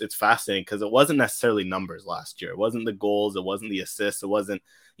Aparicio, it's fascinating because it wasn't necessarily numbers last year. It wasn't the goals. It wasn't the assists. It wasn't,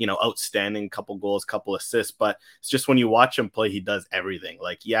 outstanding couple goals, couple assists, but it's just when you watch him play, he does everything.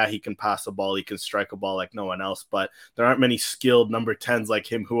 Like, yeah, he can pass a ball, he can strike a ball like no one else, but there aren't many skilled number 10s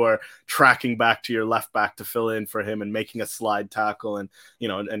like him who are tracking back to your left back to fill in for him and making a slide tackle and,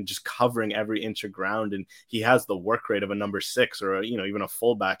 and just covering every inch of ground. And he has the work rate of a number 6 or, even a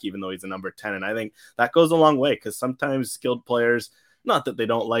fullback, even though he's a number 10. And I think that goes a long way because sometimes skilled players, not that they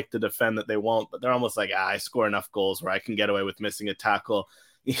don't like to defend, that they won't, but they're almost like, I score enough goals where I can get away with missing a tackle.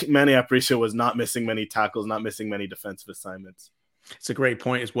 Manny Aparicio was not missing many tackles, not missing many defensive assignments. It's a great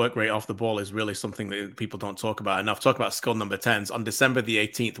point. His work rate off the ball is really something that people don't talk about enough. Talk about skill number 10s. On December the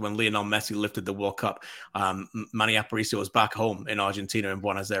 18th, when Lionel Messi lifted the World Cup, Manny Aparicio was back home in Argentina in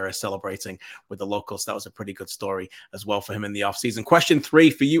Buenos Aires celebrating with the locals. That was a pretty good story as well for him in the offseason. Question 3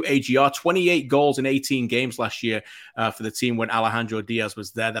 for you, AGR. 28 goals in 18 games last year for the team when Alejandro Diaz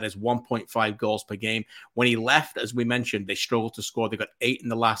was there. That is 1.5 goals per game. When he left, as we mentioned, they struggled to score. They got 8 in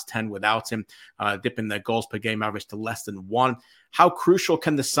the last 10 without him, dipping their goals per game average to less than 1. How crucial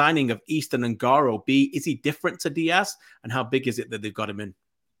can the signing of Easton Ungaro be? Is he different to Diaz? And how big is it that they've got him in?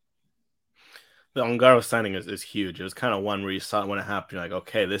 The Ungaro signing is huge. It was kind of one where you saw it when it happened. You're like,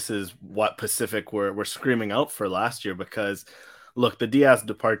 okay, this is what Pacific were screaming out for last year, because look, the Diaz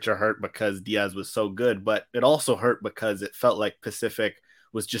departure hurt because Diaz was so good, but it also hurt because it felt like Pacific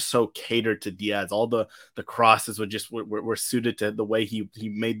was just so catered to Diaz. All the crosses were suited to the way he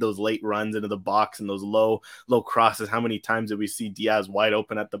made those late runs into the box and those low crosses. How many times did we see Diaz wide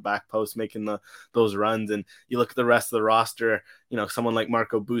open at the back post making those runs? And you look at the rest of the roster, someone like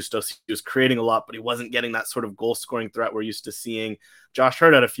Marco Bustos, he was creating a lot, but he wasn't getting that sort of goal scoring threat we're used to seeing. Josh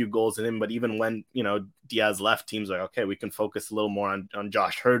Hurd had a few goals in him, but even when, Diaz left, teams were like, okay, we can focus a little more on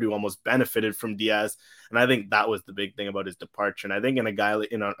Josh Hurd, who almost benefited from Diaz. And I think that was the big thing about his departure. And I think in a guy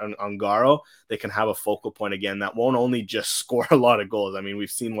like Ungaro, they can have a focal point again that won't only just score a lot of goals. I mean,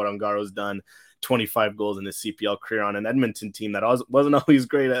 we've seen what Ungaro's done, 25 goals in his CPL career on an Edmonton team that wasn't always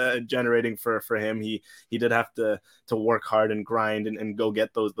great at generating for him. He did have to work hard and grind and go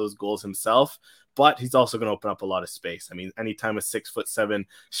get those goals himself. But he's also going to open up a lot of space. I mean, anytime a 6'7"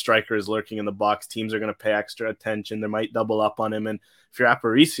 striker is lurking in the box, teams are going to pay extra attention. They might double up on him. And if you're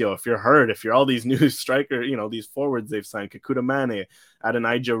Aparicio, if you're Hurd, if you're all these new striker, these forwards they've signed, Kakuta Mane,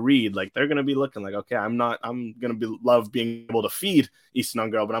 Adonijah Reed, like they're going to be looking like, okay, I'm going to love being able to feed Easton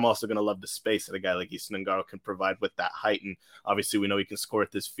Ungaro, but I'm also going to love the space that a guy like Easton Ungaro can provide with that height. And obviously we know he can score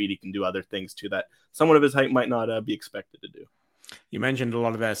at this feet. He can do other things too that someone of his height might not be expected to do. You mentioned a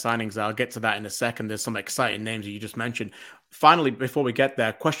lot of their signings. I'll get to that in a second. There's some exciting names that you just mentioned. Finally, before we get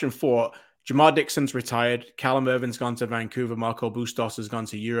there, question 4. Jamar Dixon's retired. Callum Irvin's gone to Vancouver. Marco Bustos has gone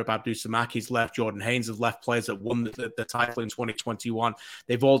to Europe. Abdou Samaki's left. Jordan Haynes has left. Players that won the title in 2021.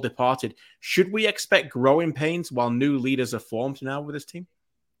 They've all departed. Should we expect growing pains while new leaders are formed now with this team?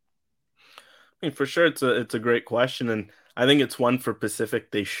 I mean, for sure, it's a great question, and I think it's one for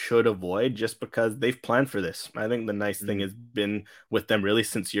Pacific they should avoid just because they've planned for this. I think the nice thing has been with them really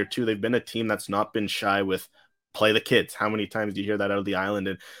since year 2. They've been a team that's not been shy with play the kids. How many times do you hear that out of the island?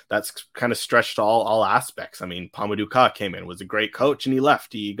 And that's kind of stretched to all aspects. I mean, Pamadou Ka came in, was a great coach, and he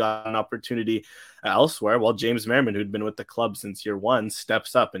left. He got an opportunity elsewhere. Well, James Merriman, who'd been with the club since year 1,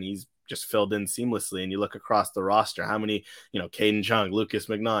 steps up, and he's just filled in seamlessly. And you look across the roster, how many, Caden Chung, Lucas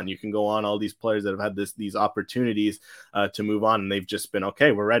McNaught, you can go on, all these players that have had these opportunities to move on, and they've just been,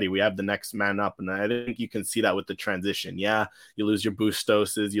 okay, we're ready. We have the next man up. And I think you can see that with the transition. Yeah, you lose your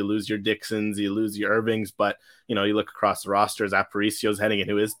Bustoses, you lose your Dixons, you lose your Irvings, but you look across the roster as Aparicio's heading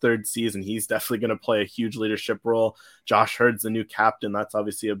into his 3rd season. He's definitely going to play a huge leadership role. Josh Hurd's the new captain. That's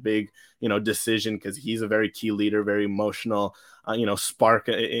obviously a big, decision because he's a very key leader, very emotional, spark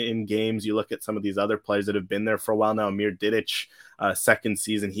in games. You look at some of these other players that have been there for a while now. Amir Didic, 2nd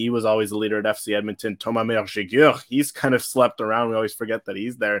season, he was always the leader at FC Edmonton. Thomas Mergegur, he's kind of slept around. We always forget that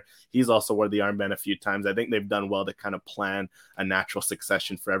he's there. He's also wore the armband a few times. I think they've done well to kind of plan a natural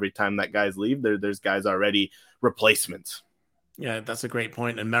succession for every time that guys leave. There's guys already replacements. Yeah, that's a great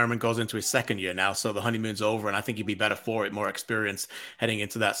point. And Merriman goes into his 2nd year now, so the honeymoon's over, and I think he'd be better for it, more experience heading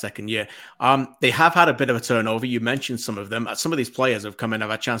into that 2nd year. They have had a bit of a turnover. You mentioned some of them. Some of these players have come in. I've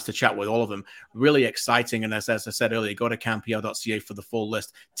had a chance to chat with all of them. Really exciting. And as I said earlier, go to campl.ca for the full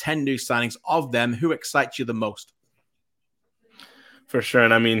list. 10 new signings. Of them, who excites you the most? For sure.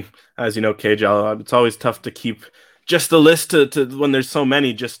 And I mean, as you know, KJ, it's always tough to keep just the list to when there's so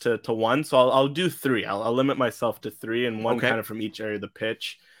many just to one. So I'll do 3. I'll limit myself to 3 and one kind of from each area of the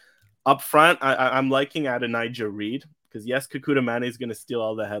pitch. Up front, I'm liking Adonijah Reed because yes, Kakuta Mane is going to steal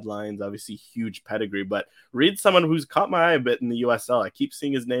all the headlines. Obviously, huge pedigree, but Reed's someone who's caught my eye a bit in the USL. I keep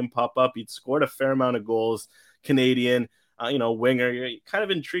seeing his name pop up. He'd scored a fair amount of goals. Canadian, winger. You're kind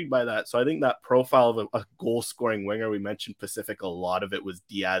of intrigued by that. So I think that profile of a goal-scoring winger, we mentioned Pacific, a lot of it was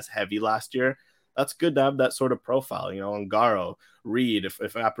Diaz heavy last year. That's good to have that sort of profile. Ungaro, Reed, if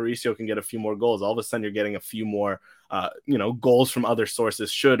Aparicio can get a few more goals, all of a sudden you're getting a few more, goals from other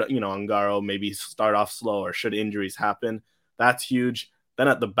sources. Should, Ungaro maybe start off slow or should injuries happen, that's huge. Then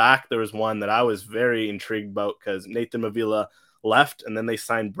at the back, there was one that I was very intrigued about because Nathan Mavila left and then they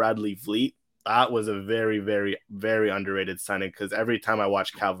signed Bradley Vliet. that was a very, very, very underrated signing, because every time I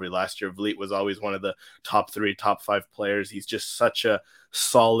watched Cavalry last year, Vliet was always one of the top 3, top 5 players. He's just such a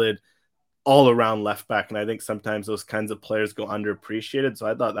solid all-around left back, and I think sometimes those kinds of players go underappreciated. So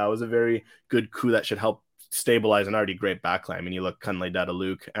I thought that was a very good coup that should help stabilize an already great backline. I mean, you look Kunle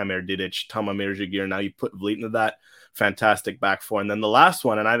Dadaluk, Amir Didic, Tama Mirjagir, now you put Vliet into that fantastic back four. And then the last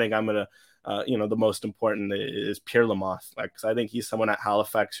one, and I think I'm going to, the most important is Pierre Lamoth. Because I think he's someone at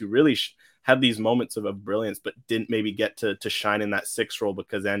Halifax who really had these moments of brilliance, but didn't maybe get to shine in that 6 role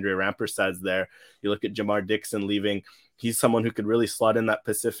because Andrea Rampersad's there. You look at Jamar Dixon leaving. He's someone who could really slot in that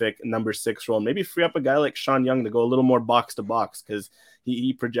Pacific number 6 role and maybe free up a guy like Sean Young to go a little more box to box, because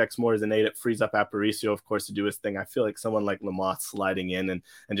he projects more as an 8. It frees up Aparicio, of course, to do his thing. I feel like someone like Lamoth sliding in and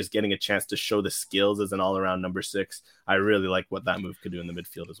just getting a chance to show the skills as an all-around number 6. I really like what that move could do in the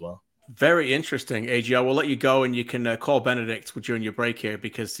midfield as well. Very interesting, AG. I will let you go, and you can call Benedict during your break here,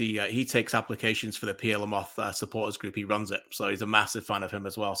 because he takes applications for the Pierre Lamoth supporters group. He runs it, so he's a massive fan of him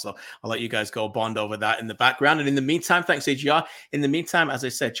as well. So I'll let you guys go bond over that in the background. And in the meantime, thanks, AGR. In the meantime, as I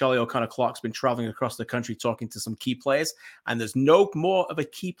said, Charlie O'Connor-Clark's been traveling across the country talking to some key players, and there's no more of a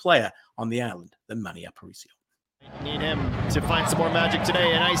key player on the island than Manny Aparicio. Need him to find some more magic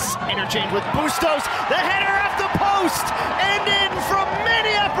today. A nice interchange with Bustos. The header off the post and in from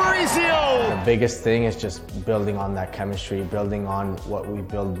Manny Aparicio. The biggest thing is just building on that chemistry, building on what we've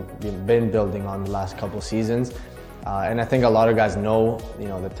been building on the last couple seasons. And I think a lot of guys know,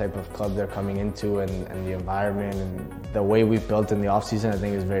 the type of club they're coming into and the environment, and the way we've built in the offseason, I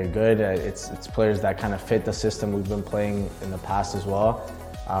think is very good. It's players that kind of fit the system we've been playing in the past as well.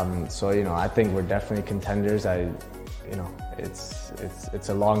 So I think we're definitely contenders. It's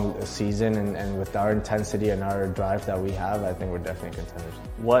a long season, and with our intensity and our drive that we have, I think we're definitely contenders.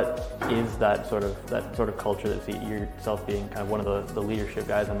 What is that sort of culture that you see yourself being kind of one of the leadership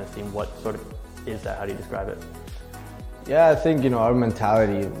guys on this team? What sort of is that? How do you describe it? Yeah, I think our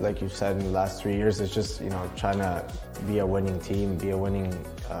mentality, like you've said, in the last 3 years, is just trying to be a winning team, be a winning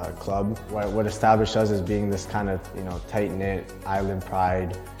club. What established us as being this kind of tight-knit island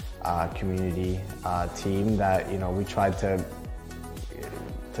pride community team that we tried to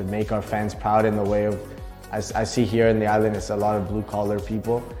make our fans proud in the way of, as I see here in the island, it's a lot of blue-collar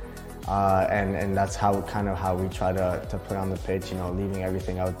people, and that's how we try to put on the pitch, leaving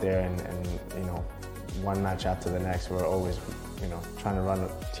everything out there, and one match after the next, we're always trying to run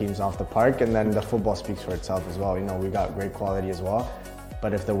teams off the park, and then the football speaks for itself as well. We got great quality as well,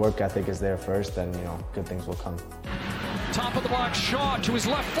 but if the work ethic is there first, then good things will come. Top of the box, Shaw to his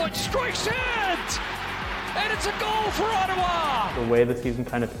left foot, strikes it, and it's a goal for Ottawa. The way the season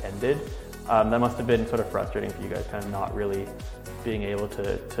kind of ended, that must have been sort of frustrating for you guys, kind of not really being able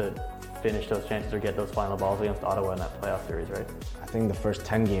to finish those chances or get those final balls against Ottawa in that playoff series, right? I think the first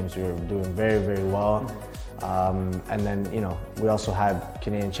 10 games we were doing very, very well. And then, we also had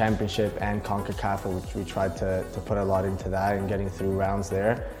Canadian Championship and CONCACAF, which we tried to put a lot into that and getting through rounds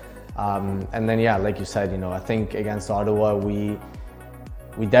there. And then, yeah, like you said, I think against Ottawa, we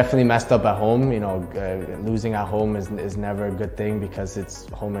definitely messed up at home. Losing at home is never a good thing, because it's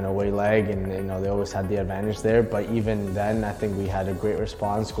home and away leg, and they always had the advantage there. But even then, I think we had a great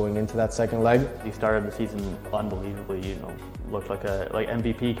response going into that second leg. You started the season unbelievably, looked like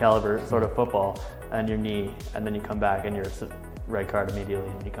MVP caliber sort of football, and your knee, and then you come back and you're red card immediately,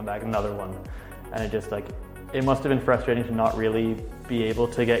 and you come back another one, and it just it must have been frustrating to not really be able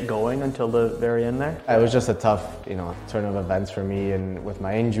to get going until the very end there. It was just a tough, turn of events for me, and with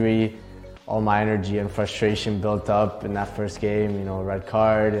my injury, all my energy and frustration built up in that first game, red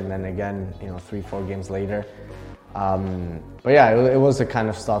card, and then again, 3-4 games later. But yeah, it was a kind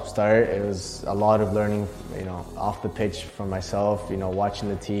of stop-start. It was a lot of learning, off the pitch for myself, watching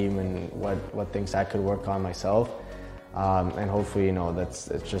the team and what things I could work on myself. And hopefully, it's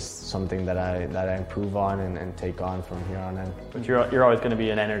just something that I improve on and take on from here on in. But you're always going to be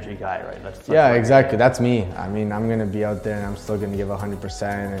an energy guy, right? That's yeah, exactly. That's me. I mean, I'm going to be out there, and I'm still going to give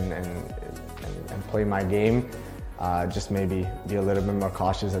 100% and play my game. Just maybe be a little bit more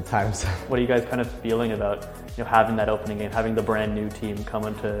cautious at times. What are you guys kind of feeling about having that opening game, having the brand new team come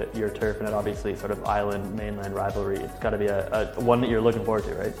onto your turf, and it obviously sort of island mainland rivalry? It's got to be a one that you're looking forward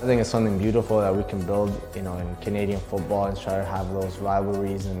to, right? I think it's something beautiful that we can build, in Canadian football, and try to have those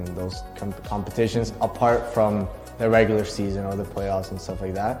rivalries and those competitions apart from the regular season or the playoffs and stuff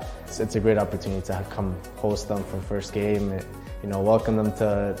like that. It's a great opportunity to come host them for first game. Welcome them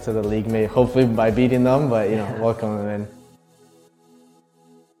to the league, maybe hopefully by beating them, but welcome them in.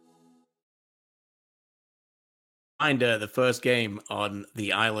 Reminder, the first game on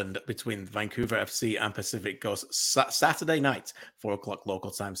the island between Vancouver FC and Pacific goes Saturday night, 4 o'clock local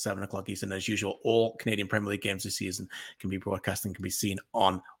time, 7 o'clock Eastern. As usual, all Canadian Premier League games this season can be broadcast and can be seen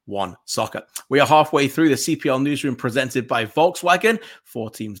on One Soccer. We are halfway through the CPL Newsroom presented by Volkswagen. 4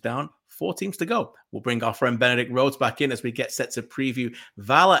 teams down, 4 teams to go. We'll bring our friend Benedict Rhodes back in as we get set to preview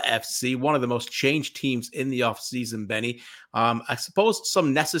Valor FC, one of the most changed teams in the offseason, Benny. I suppose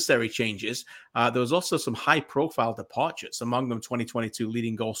some necessary changes. There was also some high-profile departures, among them 2022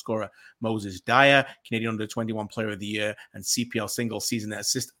 leading goal scorer Moses Dyer, Canadian Under-21 Player of the Year, and CPL single-season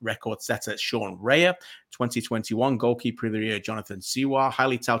assist record setter Sean Rea, 2021 Goalkeeper of the Year Jonathan Siwa,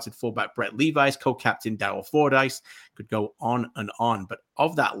 highly touted fullback Brett Levis, co-captain Darryl Fordyce. Could go on and on. But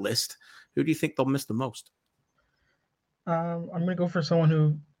of that list, who do you think they'll miss the most? I'm going to go for someone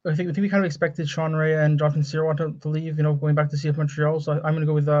who I think we kind of expected Sean Rea and Jonathan Siwa to leave, going back to CF Montreal. So I'm going to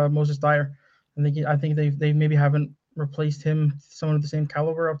go with Moses Dyer. I think they maybe haven't replaced him, someone of the same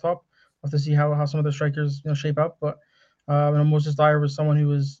caliber up top. We'll have to see how some of the strikers shape up. But Moses Dyer was someone who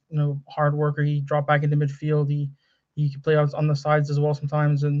was hard worker. He dropped back into midfield. He could play out on the sides as well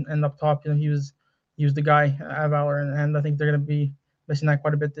sometimes, and up top, he was the guy at Valor, and I think they're going to be missing that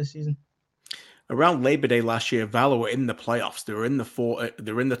quite a bit this season. Around Labor Day last year, Valor were in the playoffs. They were in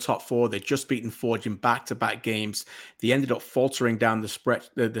the top 4. They'd just beaten Forge in back-to-back games. They ended up faltering down the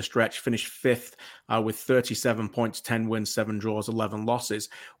stretch, finished 5th with 37 points, 10 wins, 7 draws, 11 losses.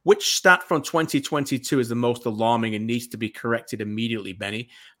 Which stat from 2022 is the most alarming and needs to be corrected immediately, Benny?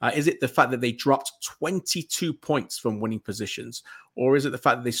 Is it the fact that they dropped 22 points from winning positions? Or is it the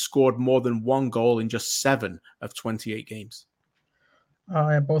fact that they scored more than 1 goal in just 7 of 28 games?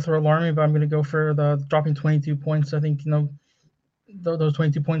 Both are alarming, but I'm going to go for the dropping 22 points. I think those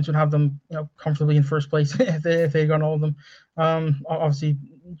 22 points would have them comfortably in first place if they got all of them. Obviously,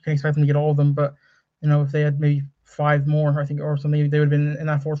 you can expect them to get all of them, but if they had maybe 5 more, I think, or something, they would have been in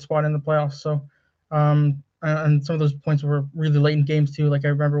that 4th spot in the playoffs. So, and some of those points were really late in games too. Like I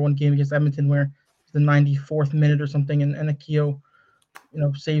remember one game against Edmonton where the 94th minute or something, and Akio,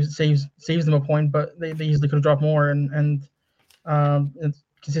 saves them a point, but they easily could have dropped more. And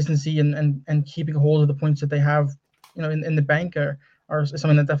consistency and keeping a hold of the points that they have, in the bank are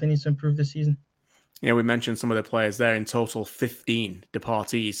something that definitely needs to improve this season. We mentioned some of the players there. In total, 15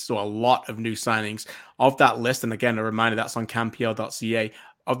 departees, so a lot of new signings. Of that list, and again, a reminder, that's on campl.ca.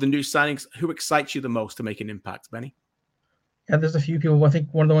 Of the new signings, who excites you the most to make an impact, Benny? Yeah, there's a few people. I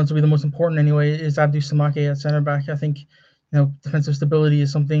think one of the ones that will be the most important anyway is Abdou Samake at center back. I think defensive stability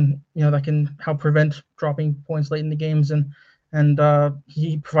is something that can help prevent dropping points late in the games, and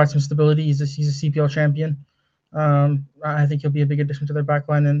he provides some stability. He's a CPL champion. I think he'll be a big addition to their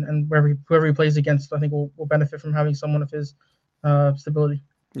backline, and whoever he plays against, I think will benefit from having someone of his stability.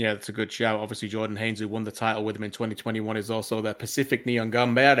 Yeah, that's a good shout. Obviously, Jordan Haynes, who won the title with him in 2021, is also there. Pacific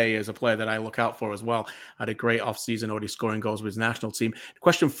Nyongambere is a player that I look out for as well. Had a great offseason, already scoring goals with his national team.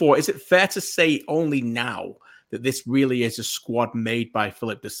 Question 4, is it fair to say only now that this really is a squad made by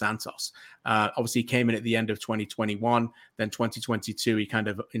Philip Dos Santos? Obviously, he came in at the end of 2021. Then 2022, he kind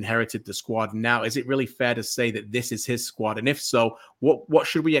of inherited the squad. Now, is it really fair to say that this is his squad? And if so, what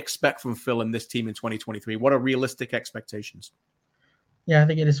should we expect from Phil and this team in 2023? What are realistic expectations? Yeah, I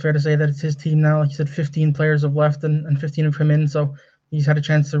think it is fair to say that it's his team now. Like you said, 15 players have left and 15 have come in. So he's had a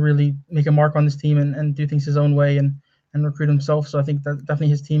chance to really make a mark on this team and do things his own way and recruit himself. So I think that's definitely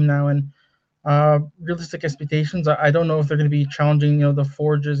his team now. And realistic expectations, I don't know if they're going to be challenging, the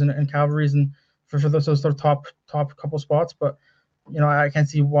Forges and Cavalries and for those sort of top couple spots. But, I can't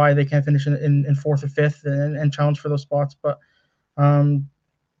see why they can't finish in 4th or 5th and challenge for those spots. But, the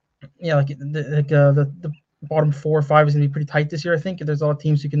bottom 4 or 5 is going to be pretty tight this year, I think. There's a lot of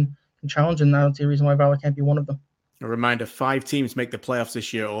teams who can challenge, and I don't see a reason why Valor can't be one of them. A reminder, 5 teams make the playoffs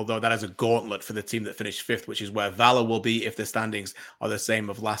this year, although that is a gauntlet for the team that finished 5th, which is where Valor will be if the standings are the same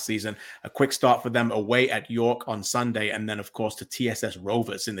of last season. A quick start for them away at York on Sunday, and then, of course, to TSS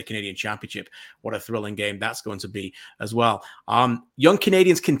Rovers in the Canadian Championship. What a thrilling game that's going to be as well. Young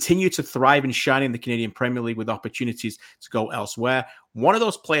Canadians continue to thrive and shine in the Canadian Premier League with opportunities to go elsewhere. One of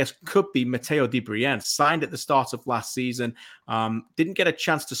those players could be Matteo Di Brienne, signed at the start of last season. Didn't get a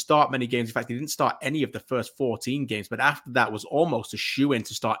chance to start many games. In fact, he didn't start any of the first 14 games, but after that was almost a shoo-in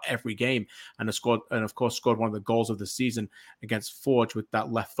to start every game and scored one of the goals of the season against Forge with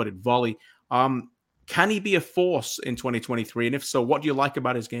that left-footed volley. Can he be a force in 2023? And if so, what do you like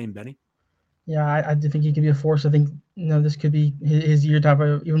about his game, Benny? Yeah, I do think he could be a force. I think this could be his year to have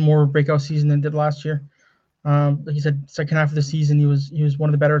an even more breakout season than did last year. Like you said, second half of the season, he was one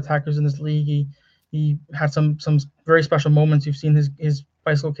of the better attackers in this league. He had some very special moments. You've seen his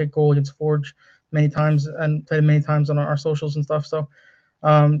bicycle kick goal against Forge many times and played him many times on our socials and stuff. So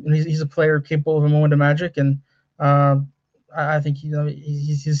he's a player capable of a moment of magic, and I think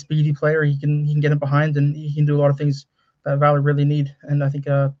he's a speedy player. He can get it behind, and he can do a lot of things that Valor really need. And I think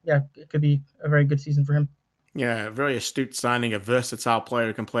it could be a very good season for him. Yeah, a very astute signing, a versatile player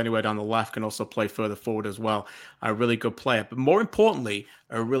who can play anywhere down the left, can also play further forward as well. A really good player, but more importantly,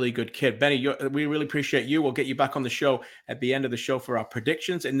 a really good kid. Benny, we really appreciate you. We'll get you back on the show at the end of the show for our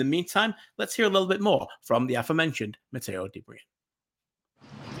predictions. In the meantime, let's hear a little bit more from the aforementioned Matteo Di Brian.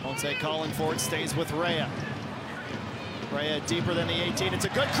 Ponce calling for it, stays with Rea. Rea deeper than the 18. It's a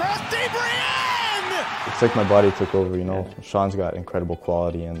good cross. Di Brian! It's like my body took over, you know. Sean's got incredible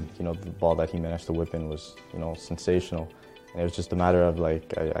quality, and, you know, the ball that he managed to whip in was, you know, sensational. And it was just a matter of,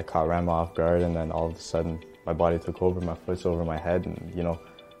 like, I caught Rama off guard, and then all of a sudden my body took over, my foot's over my head, and, you know,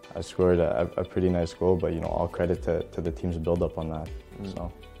 I scored a pretty nice goal, but, you know, all credit to the team's build-up on that.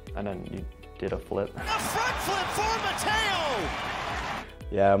 So. And then you did a flip. A front flip for Matteo!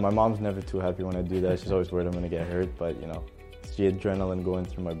 Yeah, my mom's never too happy when I do that. She's always worried I'm going to get hurt, but, you know, it's the adrenaline going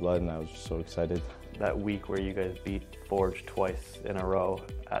through my blood, and I was just so excited. That week where you guys beat Forge twice in a row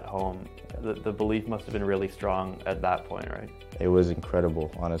at home, the belief must have been really strong at that point, right? It was incredible,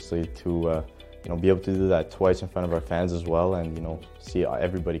 honestly, to you know, be able to do that twice in front of our fans as well, and, you know, see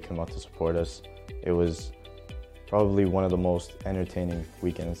everybody come out to support us. It was probably one of the most entertaining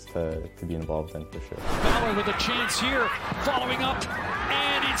weekends to be involved in, for sure. Valor with a chance here, following up,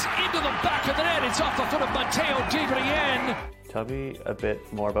 and it's into the back of the net. It's off the foot of Matteo Di Brian. Tell me a bit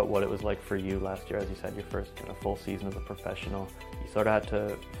more about what it was like for you last year. As you said, your first kind of full season as a professional. You sort of had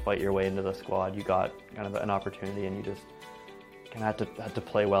to fight your way into the squad. You got kind of an opportunity, and you just kind of had to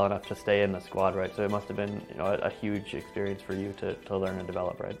play well enough to stay in the squad, right? So it must have been, you know, a huge experience for you to learn and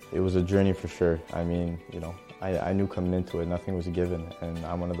develop, right? It was a journey for sure. I mean, you know, I knew coming into it, nothing was a given, and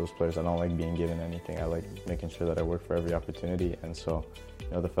I'm one of those players, I don't like being given anything. I like making sure that I work for every opportunity, and so, you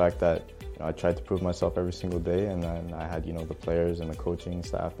know, the fact that, you know, I tried to prove myself every single day, and then I had, you know, the players and the coaching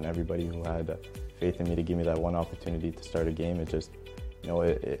staff and everybody who had faith in me to give me that one opportunity to start a game. It just, you know,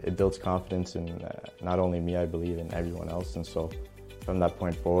 it builds confidence in not only me, I believe, in everyone else, and so from that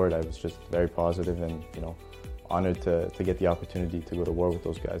point forward, I was just very positive and, you know, honored to get the opportunity to go to war with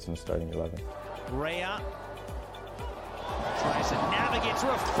those guys in the starting 11. Rea tries to navigate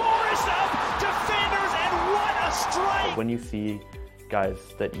through a forest of defenders, and what a strike! When you see guys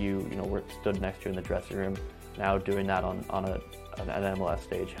that you know were stood next to you in the dressing room now doing that on an MLS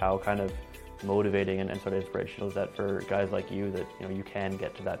stage, how kind of motivating and sort of inspirational is that for guys like you, that, you know, you can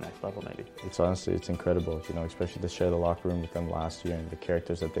get to that next level maybe? It's honestly, it's incredible, you know, especially to share the locker room with them last year, and the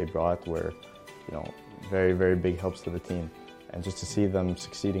characters that they brought were, you know, very, very big helps to the team. And just to see them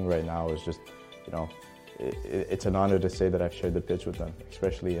succeeding right now is just, you know, it's an honor to say that I've shared the pitch with them,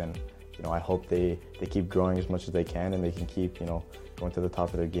 especially, and, you know, I hope they keep growing as much as they can, and they can keep, you know, going to the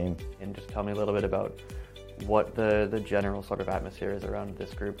top of their game. And just tell me a little bit about what the general sort of atmosphere is around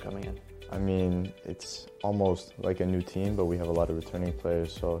this group coming in. I mean, it's almost like a new team, but we have a lot of returning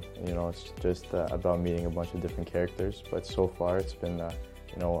players, so, you know, it's just about meeting a bunch of different characters. But so far, it's been,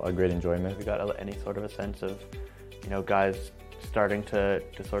 you know, a great enjoyment. Have you got any sort of a sense of, you know, guys starting to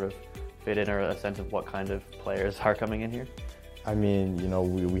sort of fit in, or a sense of what kind of players are coming in here? I mean, you know,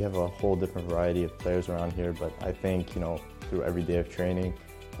 we have a whole different variety of players around here, but I think, you know, through every day of training,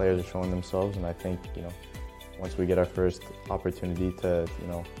 players are showing themselves, and I think, you know, once we get our first opportunity to, you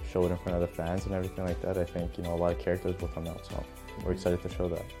know, show it in front of the fans and everything like that, I think, you know, a lot of characters will come out, so we're excited to show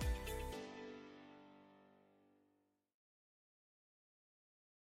that.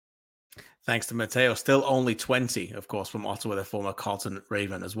 Thanks to Matteo, still only 20, of course, from Ottawa, the former Carlton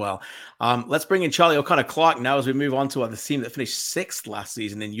Raven as well. Let's bring in Charlie O'Connor-Clark now as we move on to the team that finished 6th last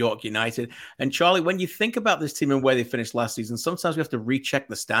season in York United. And Charlie, when you think about this team and where they finished last season, sometimes we have to recheck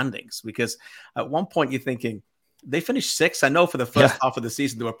the standings, because at one point you're thinking, they finished 6th. I know for the first half of the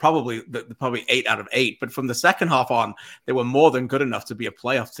season, they were probably 8 out of 8. But from the second half on, they were more than good enough to be a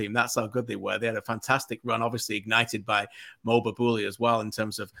playoff team. That's how good they were. They had a fantastic run, obviously ignited by Mo Babuli as well in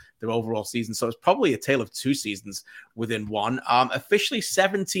terms of their overall season. So it's probably a tale of 2 seasons within one. Officially,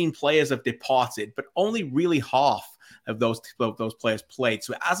 17 players have departed, but only really half of those players played.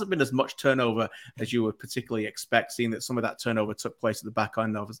 So it hasn't been as much turnover as you would particularly expect, seeing that some of that turnover took place at the back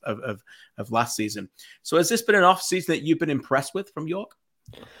end of last season. So has this been an off-season that you've been impressed with from York?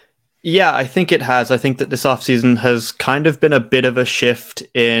 Yeah, I think it has. I think that this off-season has kind of been a bit of a shift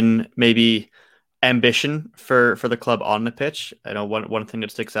in maybe ambition for the club on the pitch. I know one thing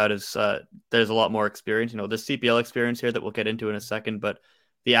that sticks out is there's a lot more experience. You know, the CPL experience here that we'll get into in a second, but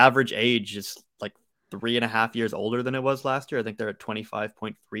the average age is like 3.5 years older than it was last year. I think they're at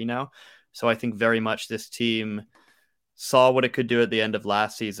 25.3 now, So I think very much this team saw what it could do at the end of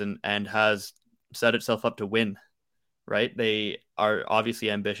last season and has set itself up to win, right? They are obviously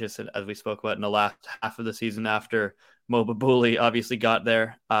ambitious, as we spoke about in the last half of the season after Mo Babuli obviously got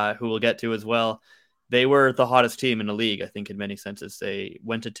there, who we'll get to as well. They were the hottest team in the league, I think, in many senses. They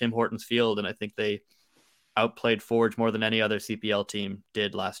went to Tim Hortons Field, and I think they outplayed Forge more than any other CPL team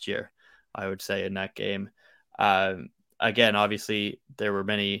did last year, I would say, in that game. Again, obviously, there were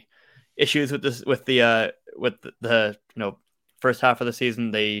many issues with this, with the first half of the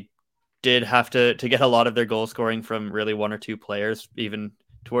season. They did have to get a lot of their goal scoring from really one or two players, even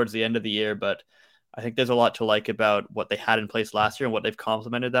towards the end of the year. But I think there's a lot to like about what they had in place last year and what they've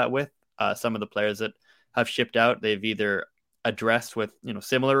complemented that with. Some of the players that have shipped out, they've either addressed with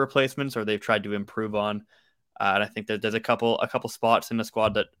similar replacements or they've tried to improve on. And I think that there's a couple spots in the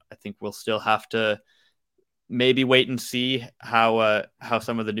squad that I think we'll still have to maybe wait and see how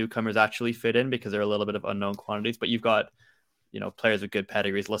some of the newcomers actually fit in, because they're a little bit of unknown quantities. But you've got players with good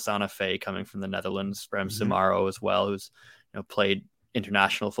pedigrees, Lassana Faye coming from the Netherlands, Brem Samaro as well, who's played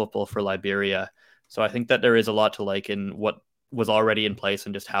international football for Liberia. So I think that there is a lot to like in what was already in place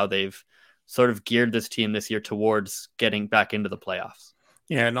and just how they've sort of geared this team this year towards getting back into the playoffs.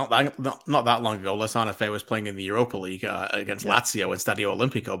 Yeah, not that long ago, Lassana Faye was playing in the Europa League against Lazio and Stadio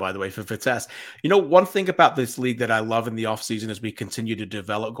Olimpico, by the way, for Vitesse. One thing about this league that I love in the offseason as we continue to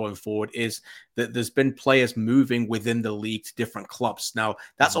develop going forward is that there's been players moving within the league to different clubs. Now,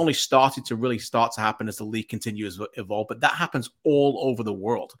 that's only started to happen as the league continues to evolve, but that happens all over the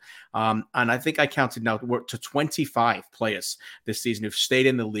world. And I think I counted now to 25 players this season who've stayed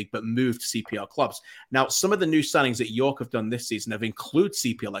in the league but moved to CPL clubs. Now, some of the new signings that York have done this season have included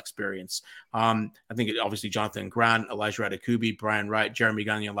CPL experience. I think obviously Jonathan Grant, Elijah Adekubi, Brian Wright, Jeremy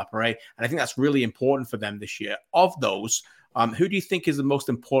Gagnon-Lapare, and I think that's really important for them this year. Of those, who do you think is the most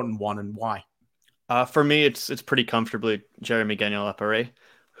important one and why? For me, it's pretty comfortably Jeremy Gagnon-Lapare,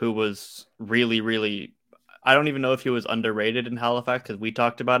 who was really, really, I don't even know if he was underrated in Halifax because we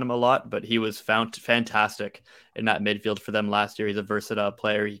talked about him a lot, but he was found fantastic in that midfield for them last year. He's a versatile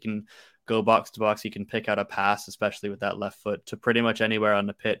player. He can go box to box. He can pick out a pass, especially with that left foot, to pretty much anywhere on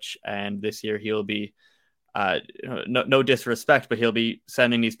the pitch. And this year he'll be, no disrespect, but he'll be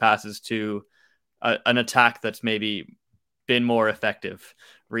sending these passes to an attack that's maybe been more effective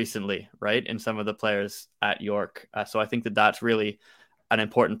recently, right? In some of the players at York. So I think that that's really an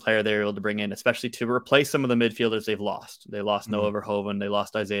important player they're able to bring in, especially to replace some of the midfielders they've lost. They lost Noah Verhoeven. They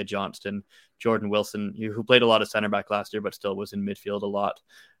lost Isaiah Johnston, Jordan Wilson, who played a lot of center back last year, but still was in midfield a lot.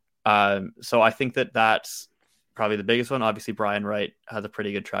 So I think that that's probably the biggest one. Obviously, Brian Wright has a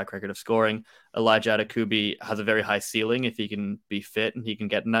pretty good track record of scoring. Elijah Adekubi has a very high ceiling if he can be fit and he can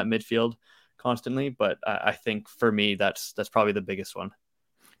get in that midfield constantly. But I think for me, that's probably the biggest one.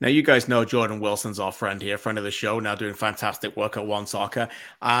 Now, you guys know Jordan Wilson's our friend here, friend of the show, now doing fantastic work at One Soccer.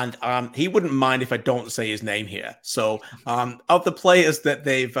 And he wouldn't mind if I don't say his name here. So of the players that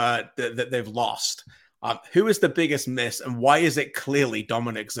they've lost, who is the biggest miss and why is it clearly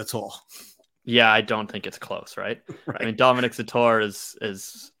Dominic Zator? Yeah, I don't think it's close, right? I mean, Dominic Zator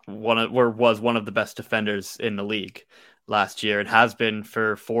was one of the best defenders in the league last year and has been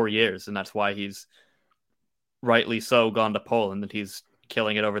for 4 years. And that's why he's rightly so gone to Poland, and he's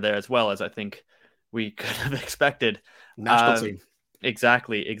killing it over there as well, as I think we could have expected. National team.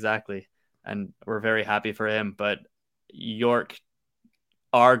 Exactly. And we're very happy for him. But York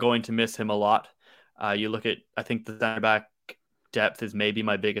are going to miss him a lot. You look at, I think the center back depth is maybe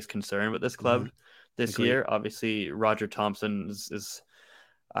my biggest concern with this club this year. Obviously, Roger Thompson is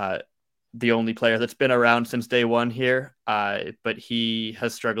the only player that's been around since day one here, but he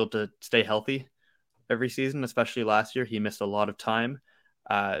has struggled to stay healthy every season, especially last year. He missed a lot of time.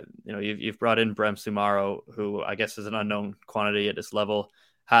 You've brought in Brem Samaro, who I guess is an unknown quantity at this level,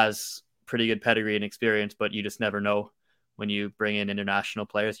 has pretty good pedigree and experience, but you just never know when you bring in international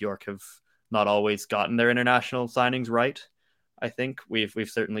players. York have not always gotten their international signings right. I think we've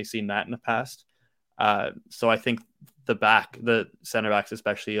certainly seen that in the past. So I think the center backs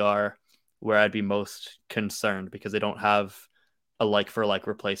especially are where I'd be most concerned, because they don't have a like for like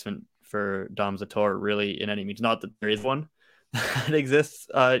replacement for Dom Zator really in any means. Not that there is one that exists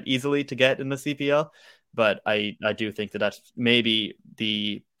easily to get in the CPL, but I do think that that's maybe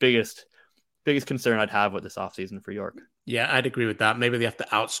the biggest concern I'd have with this offseason for York. Yeah, I'd agree with that. Maybe they have to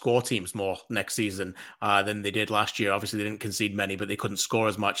outscore teams more next season than they did last year. Obviously, they didn't concede many, but they couldn't score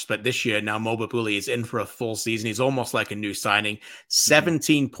as much. But this year, now Mo Babuli is in for a full season. He's almost like a new signing.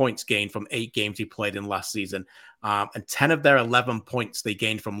 17 points gained from 8 games he played in last season. And 10 of their 11 points they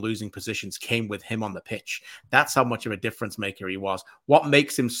gained from losing positions came with him on the pitch. That's how much of a difference maker he was. What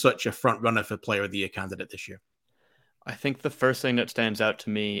makes him such a front runner for Player of the Year candidate this year? I think the first thing that stands out to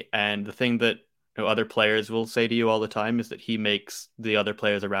me, and the thing that other players will say to you all the time, is that he makes the other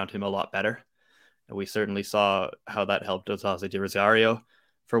players around him a lot better. And we certainly saw how that helped Jose de Rosario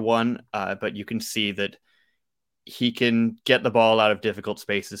for one, but you can see that he can get the ball out of difficult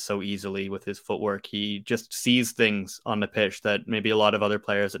spaces so easily with his footwork. He just sees things on the pitch that maybe a lot of other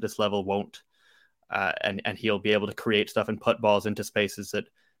players at this level won't. And he'll be able to create stuff and put balls into spaces that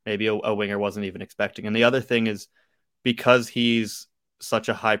maybe a winger wasn't even expecting. And the other thing is, because he's such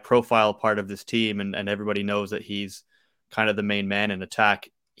a high profile part of this team and everybody knows that he's kind of the main man in attack,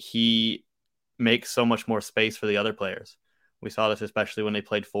 he makes so much more space for the other players. We saw this especially when they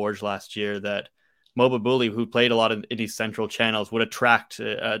played Forge last year, that Mo Babuli, who played a lot in these central channels, would attract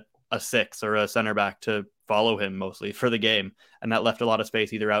a 6 or a center back to follow him mostly for the game. And that left a lot of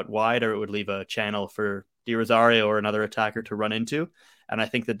space either out wide, or it would leave a channel for Di Rosario or another attacker to run into. And I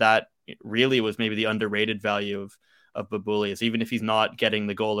think that really was maybe the underrated value of Babuli, is even if he's not getting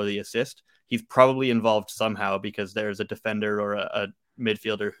the goal or the assist, he's probably involved somehow because there's a defender or a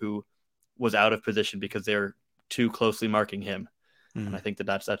midfielder who was out of position because they're too closely marking him. And I think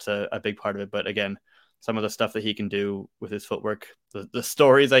that's a big part of it. But again, some of the stuff that he can do with his footwork, the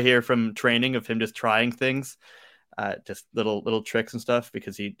stories I hear from training of him just trying things, just little tricks and stuff,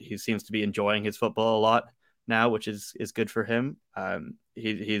 because he seems to be enjoying his football a lot now, which is good for him.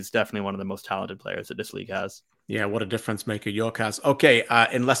 He's definitely one of the most talented players that this league has. Yeah, what a difference maker York has. Okay,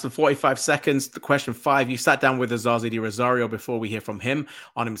 in less than 45 seconds, the question 5. You sat down with Jose de Rosario before we hear from him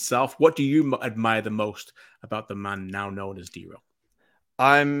on himself. What do you admire the most about the man now known as D-Ro?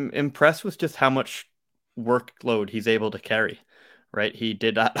 I'm impressed with just how much workload he's able to carry, right? He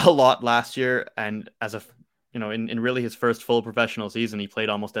did that a lot last year, and as in really his first full professional season, he played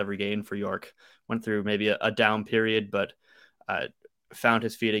almost every game for York. Went through maybe a down period, but found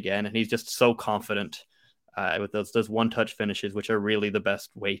his feet again, and he's just so confident with those one-touch finishes, which are really the best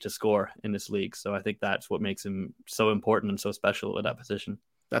way to score in this league. So I think that's what makes him so important and so special at that position.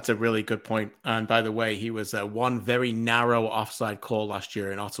 That's a really good point. And by the way, he was one very narrow offside call last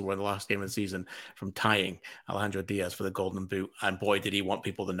year in Ottawa in the last game of the season from tying Alejandro Diaz for the Golden Boot. And boy, did he want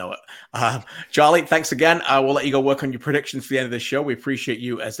people to know it. Charlie, thanks again. We'll let you go work on your predictions for the end of the show. We appreciate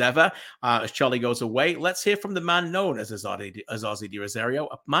you as ever. As Charlie goes away, let's hear from the man known as Jose de Rosario,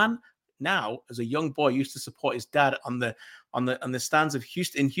 a man now as a young boy used to support his dad on the stands of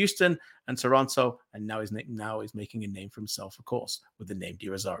Houston and Toronto, and now he's making a name for himself, of course, with the name De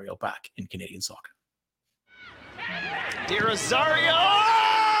Rosario back in Canadian soccer. De Rosario!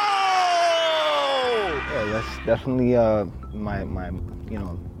 Yeah, that's definitely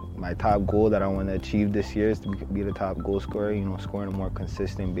my top goal that I want to achieve this year, is to be the top goal scorer. Scoring on a more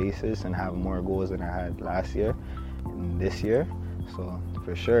consistent basis and have more goals than I had last year and this year. So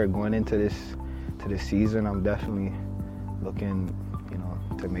for sure, going into this season, I'm definitely looking,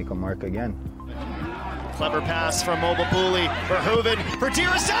 to make a mark again. Clever pass from Mo Babuli, Verhoeven for De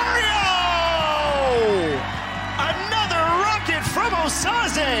Rosario! Another rocket from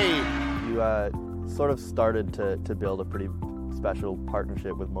Osaze! You sort of started to build a pretty special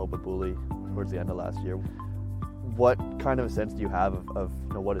partnership with Mo Babuli towards the end of last year. What kind of a sense do you have of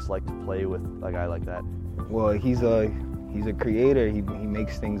what it's like to play with a guy like that? Well, he's a creator. He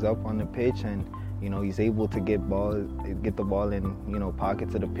makes things up on the pitch, and he's able to get the ball in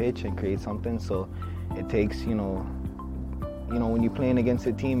pockets of the pitch and create something. So it takes when you're playing against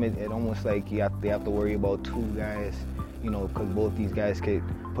a team, it almost like they have to worry about 2 guys, because both these guys could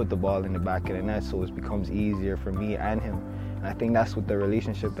put the ball in the back of the net. So it becomes easier for me and him. And I think that's what the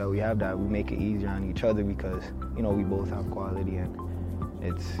relationship that we have, that we make it easier on each other, because we both have quality, and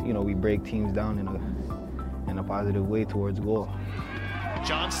it's we break teams down in a positive way towards goal.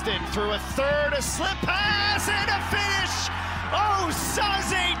 Johnston through a third, a slip pass, and a finish!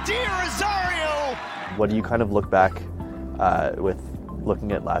 Osaze De Rosario! What do you kind of look back with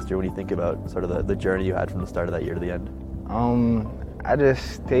looking at last year when you think about sort of the journey you had from the start of that year to the end? I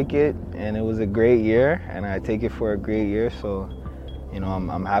just take it, and it was a great year, and I take it for a great year. So,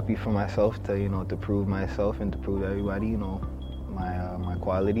 I'm happy for myself to to prove myself and to prove everybody my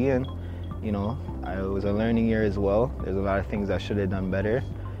quality, and it was a learning year as well. There's a lot of things I should have done better.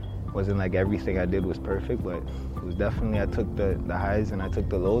 It wasn't like everything I did was perfect, but it was definitely, I took the highs and I took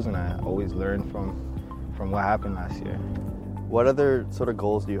the lows, and I always learned from from what happened last year. What other sort of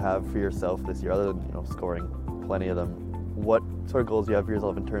goals do you have for yourself this year, other than scoring plenty of them? What sort of goals do you have for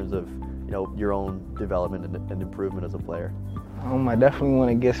yourself in terms of your own development and improvement as a player? I definitely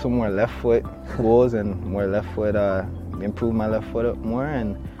want to get some more left foot goals and more left foot, improve my left foot more,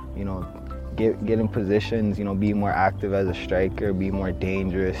 and get in positions, be more active as a striker, be more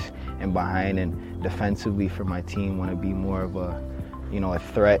dangerous and behind, and defensively for my team want to be more of a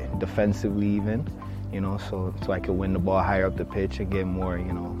threat defensively even, so I could win the ball higher up the pitch and get more,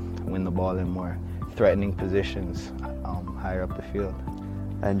 win the ball in more threatening positions higher up the field.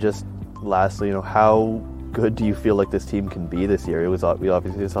 And just lastly, how good do you feel like this team can be this year? We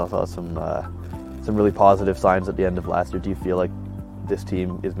obviously saw some really positive signs at the end of last year. Do you feel like this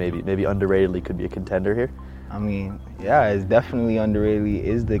team is maybe underratedly could be a contender here? I mean, yeah, it's definitely underratedly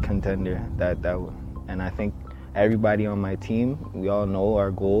is the contender and I think everybody on my team, we all know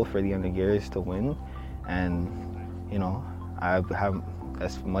our goal for the end of the year is to win, and I have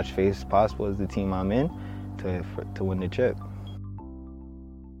as much faith as possible as the team I'm in to win the chip.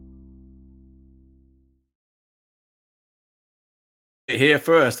 Here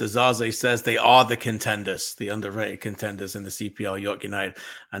first, as Zaze says, they are the contenders, the underrated contenders in the CPL York United.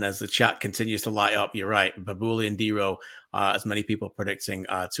 And as the chat continues to light up, you're right, Babouli and Dero, as many people predicting,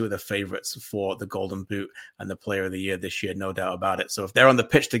 two of the favorites for the Golden Boot and the Player of the Year this year, no doubt about it. So if they're on the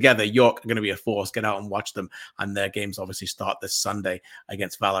pitch together, York are going to be a force. Get out and watch them. And their games obviously start this Sunday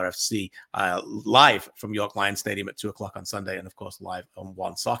against Valor FC, live from York Lions Stadium at 2 o'clock on Sunday, and of course live on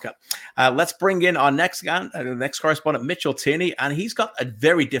One Soccer. Let's bring in our next correspondent, Mitchell Tierney, and he's got a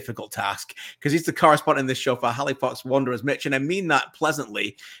very difficult task because he's the correspondent in this show for Halifax Wanderers, Mitch, and I mean that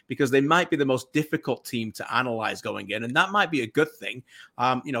pleasantly because they might be the most difficult team to analyze going in, and that might be a good thing.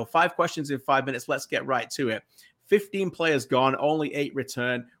 5 questions in 5 minutes. Let's get right to it. 15 players gone, only 8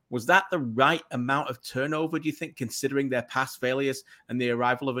 return. Was that the right amount of turnover, do you think, considering their past failures and the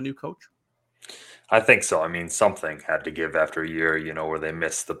arrival of a new coach? I think so. I mean, something had to give after a year, where they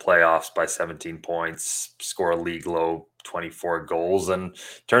missed the playoffs by 17 points, score a league low 24 goals, and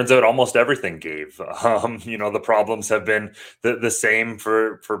turns out almost everything gave. The problems have been the same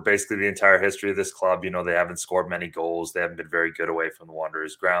for basically the entire history of this club. They haven't scored many goals. They haven't been very good away from the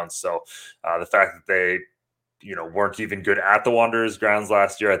Wanderers' grounds. So the fact that they weren't even good at the Wanderers' grounds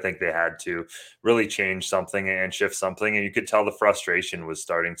last year, I think they had to really change something and shift something. And you could tell the frustration was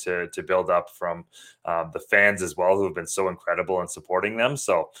starting to build up from the fans as well, who have been so incredible in supporting them.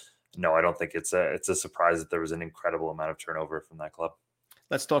 So, no, I don't think it's a surprise that there was an incredible amount of turnover from that club.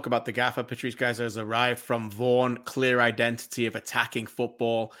 Let's talk about the gaffer. Patrice Geyser has arrived from Vaughan, clear identity of attacking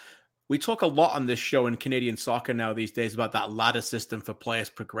football. We talk a lot on this show in Canadian soccer now these days about that ladder system for players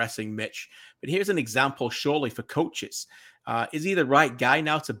progressing, Mitch. But here's an example, surely, for coaches. Is he the right guy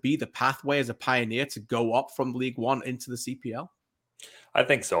now to be the pathway as a pioneer to go up from League One into the CPL? I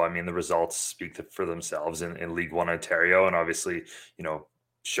think so. I mean, the results speak for themselves in League One Ontario, and obviously,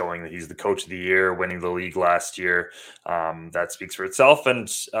 showing that he's the coach of the year, winning the league last year. That speaks for itself. And,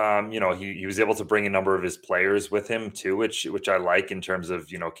 he was able to bring a number of his players with him too, which I like in terms of,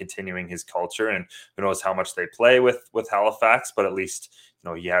 continuing his culture, and who knows how much they play with Halifax, but at least,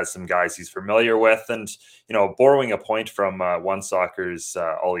 he has some guys he's familiar with. And, borrowing a point from One Soccer's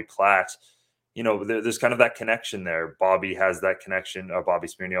Ollie Platt, there's kind of that connection there. Bobby has that connection. Bobby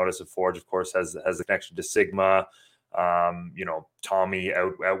Smirniotis of Forge, of course, has a connection to Sigma. Tommy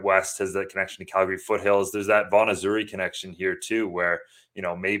out west has that connection to Calgary Foothills. There's that Vaughan Azzurri connection here too, where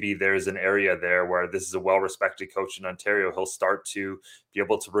maybe there's an area there where this is a well-respected coach in Ontario. He'll start to be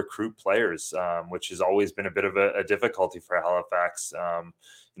able to recruit players, which has always been a bit of a difficulty for Halifax.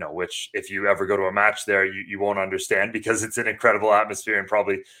 Which if you ever go to a match there, you won't understand because it's an incredible atmosphere and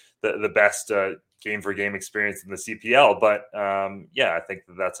probably the best game for game experience in the CPL. But I think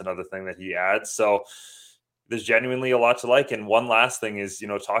that's another thing that he adds. So there's genuinely a lot to like. And one last thing is,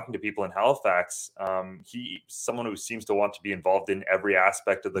 talking to people in Halifax, he's someone who seems to want to be involved in every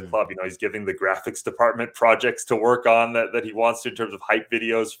aspect of the club. He's giving the graphics department projects to work on that he wants to in terms of hype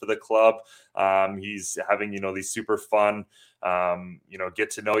videos for the club. He's having, these super fun, get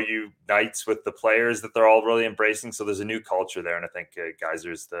to know you nights with the players that they're all really embracing. So there's a new culture there. And I think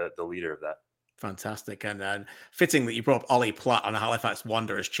Geyser's the leader of that. Fantastic. And fitting that you brought up Ollie Platt on a Halifax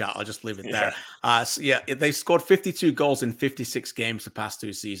Wanderers chat. I'll just leave it there. They've scored 52 goals in 56 games the past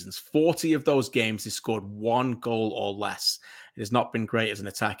 2 seasons. 40 of those games, they scored 1 goal or less. It has not been great as an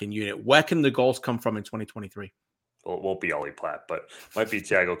attacking unit. Where can the goals come from in 2023? Well, it won't be Ollie Platt, but might be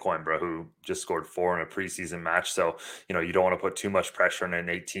Thiago Coimbra, who just scored 4 in a preseason match. So, you don't want to put too much pressure on an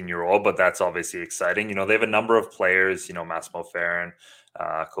 18-year-old, but that's obviously exciting. They have a number of players, Massimo Ferrin,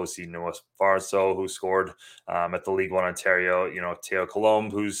 Kosi Nuafarso, who scored at the League One Ontario, Teo Colombe,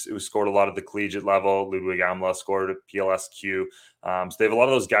 who scored a lot at the collegiate level, Ludwig Amla scored at PLSQ. So they have a lot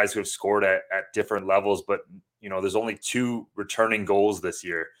of those guys who have scored at different levels, but, there's only 2 returning goals this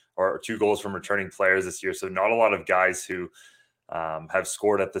year, or 2 goals from returning players this year. So not a lot of guys who have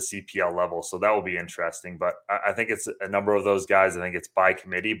scored at the CPL level. So that will be interesting. But I think it's a number of those guys. I think it's by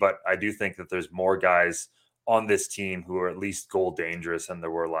committee, but I do think that there's more guys on this team who are at least goal dangerous than there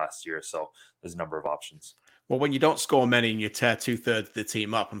were last year. So there's a number of options. Well, when you don't score many and you tear 2/3 of the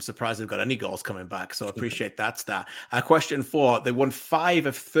team up, I'm surprised they've got any goals coming back. So I appreciate that stat. Question 4, they won 5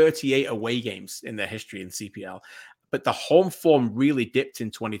 of 38 away games in their history in CPL. But the home form really dipped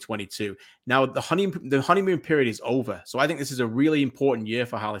in 2022. Now, the honeymoon period is over. So I think this is a really important year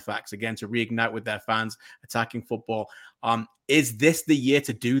for Halifax, again, to reignite with their fans, attacking football. Is this the year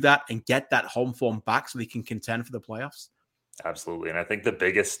to do that and get that home form back so they can contend for the playoffs? Absolutely. And I think the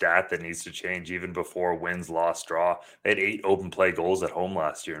biggest stat that needs to change even before wins, loss, draw, they had 8 open play goals at home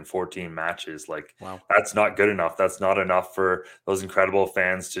last year in 14 matches. Wow. That's not good enough. That's not enough for those incredible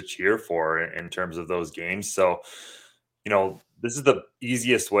fans to cheer for in terms of those games. So, this is the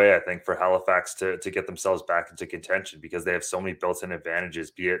easiest way, I think, for Halifax to get themselves back into contention, because they have so many built-in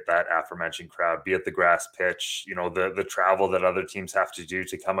advantages, be it that aforementioned crowd, be it the grass pitch, the travel that other teams have to do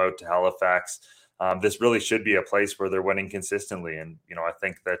to come out to Halifax. This really should be a place where they're winning consistently. And, I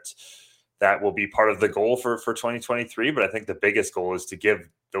think that will be part of the goal for 2023. But I think the biggest goal is to give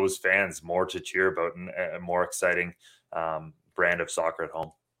those fans more to cheer about and a more exciting brand of soccer at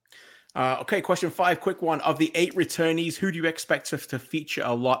home. Okay, question 5, quick one. Of the 8 returnees, who do you expect to feature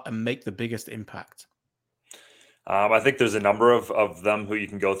a lot and make the biggest impact? I think there's a number of them who you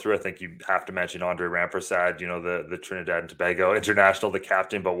can go through. I think you have to mention Andre Rampersad, the Trinidad and Tobago international, the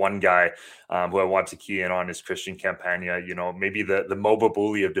captain. But one guy who I want to key in on is Christian Campagna, maybe the Moba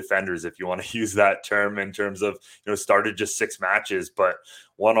Bully of defenders, if you want to use that term, in terms of, started just 6 matches, but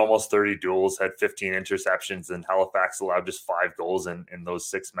won almost 30 duels, had 15 interceptions, and Halifax allowed just 5 goals in those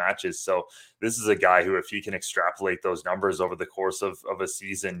 6 matches. So this is a guy who, if he can extrapolate those numbers over the course of a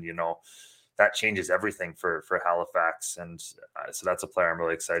season, that changes everything for Halifax. And so that's a player I'm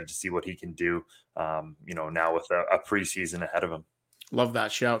really excited to see what he can do, now with a preseason ahead of him. Love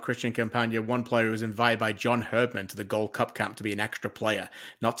that shout. Christian Campagna, one player who was invited by John Herdman to the Gold Cup camp to be an extra player,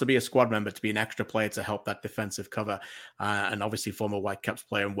 not to be a squad member, to be an extra player to help that defensive cover. And obviously former Whitecaps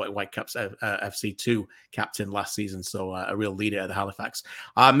player and Whitecaps FC2 captain last season. So a real leader at the Halifax.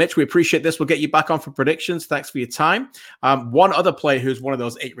 Mitch, we appreciate this. We'll get you back on for predictions. Thanks for your time. One other player who's one of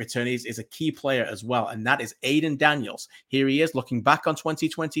those 8 returnees is a key player as well. And that is Aiden Daniels. Here he is looking back on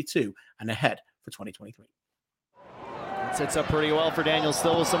 2022 and ahead for 2023. Sits up pretty well for Daniels,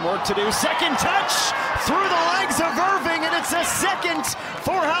 still with some work to do. Second touch through the legs of Irving, and it's a second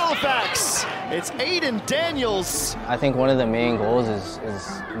for Halifax. It's Aiden Daniels. I think one of the main goals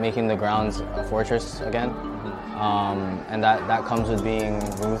is making the grounds a fortress again. And that comes with being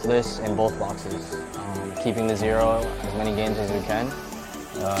ruthless in both boxes. Keeping the 0 as many games as we can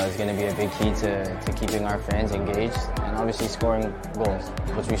is going to be a big key to keeping our fans engaged, and obviously scoring goals,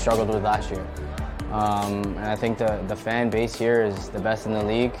 which we struggled with last year. And I think the fan base here is the best in the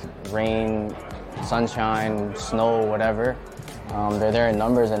league. Rain, sunshine, snow, whatever. They're there in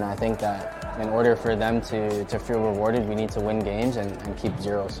numbers, and I think that in order for them to feel rewarded, we need to win games and keep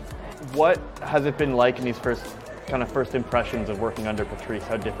zeros. What has it been like in these first impressions of working under Patrice?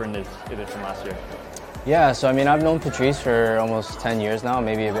 How different is it from last year? Yeah, so I mean, I've known Patrice for almost 10 years now,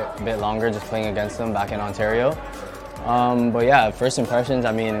 maybe a bit longer, just playing against him back in Ontario. But yeah, first impressions,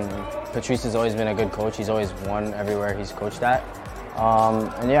 I mean, Patrice has always been a good coach. He's always won everywhere he's coached at.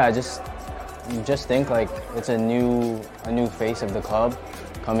 And yeah, I just think like it's a new face of the club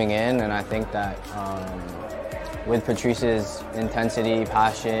coming in, and I think that with Patrice's intensity,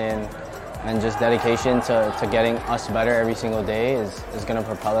 passion, and just dedication to getting us better every single day is going to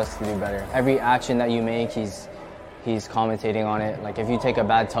propel us to do better. Every action that you make, he's commentating on it. Like if you take a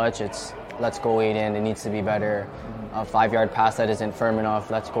bad touch, it's let's go Aiden, it needs to be better. A 5-yard pass that isn't firm enough,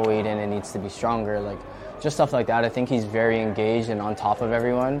 let's go Aiden, it needs to be stronger. Like just stuff like that. I think he's very engaged and on top of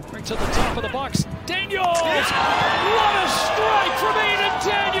everyone. Right to the top of the box, Daniels! What a strike from Aiden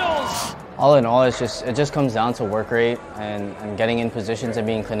Daniels! All in all, it just comes down to work rate and getting in positions and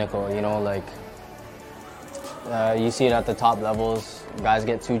being clinical. You know, like you see it at the top levels. Guys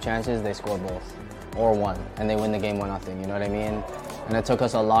get 2 chances, they score both, or 1, and they win the game 1-0. You know what I mean? and it took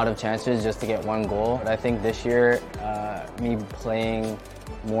us a lot of chances just to get one goal. But I think this year, me playing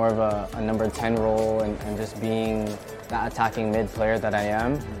more of a number 10 role and just being that attacking mid player that I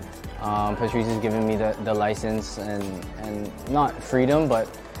am, Patrice has given me the license and not freedom, but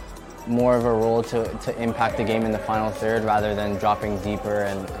more of a role to impact the game in the final third rather than dropping deeper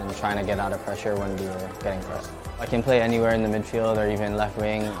and trying to get out of pressure when we were getting pressed. I can play anywhere in the midfield or even left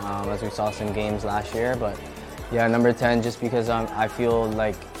wing, as we saw some games last year, but yeah, number 10, just because I feel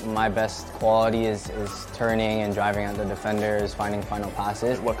like my best quality is turning and driving at the defenders, finding final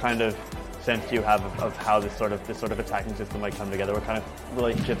passes. What kind of sense do you have of how this sort of attacking system might come together? What kind of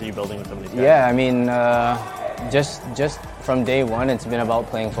relationship are you building with some of these guys? Yeah, I mean, just from day one, it's been about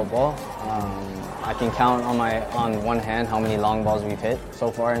playing football. I can count on one hand how many long balls we've hit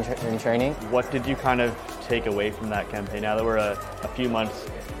so far in training. What did you kind of take away from that campaign? Now that we're a few months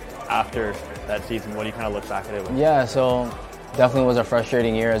after that season, what do you kind of look back at it with? Yeah, so definitely was a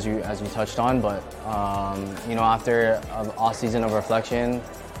frustrating year as you touched on, but you know, after an off season of reflection,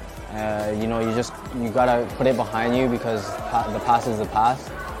 you know, you gotta put it behind you because the past is the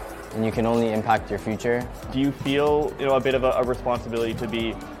past, and you can only impact your future. Do you feel, you know, a bit of a responsibility to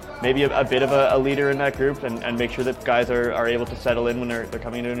be maybe a bit of a leader in that group and make sure that guys are able to settle in when they're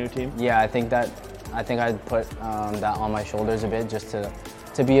coming to a new team? Yeah, I think I'd put that on my shoulders a bit, just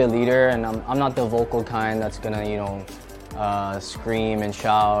to be a leader, and I'm not the vocal kind that's gonna, you know, scream and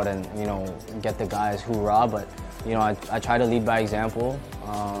shout and, you know, get the guys hoorah, but you know, I try to lead by example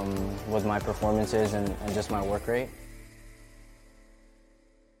with my performances and just my work rate.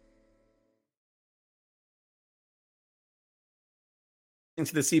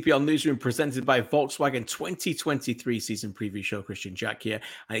 To the CPL Newsroom presented by Volkswagen 2023 season preview show. Christian Jack here,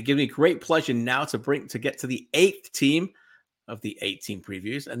 and it gives me great pleasure now to get to the 8th team of the 8-team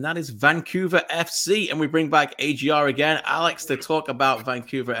previews, and that is Vancouver FC. And we bring back AGR again, Alex, to talk about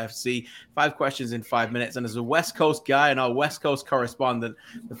Vancouver FC. 5 questions in 5 minutes, and as a West Coast guy and our West Coast correspondent,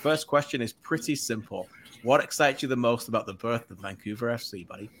 the first question is pretty simple. What excites you the most about the birth of Vancouver FC,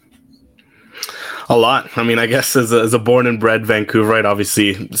 buddy? A lot. I mean, I guess as a born and bred Vancouverite,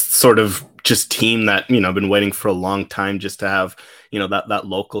 obviously sort of just team that, you know, been waiting for a long time just to have, you know, that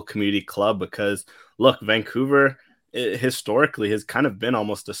local community club, because look, Vancouver historically has kind of been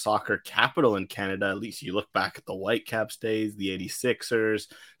almost a soccer capital in Canada. At least you look back at the Whitecaps days, the 86ers,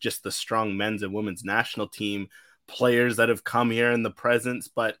 just the strong men's and women's national team, players that have come here in the presence.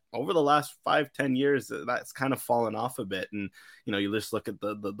 But over the last 5-10 years, that's kind of fallen off a bit. And, you know, you just look at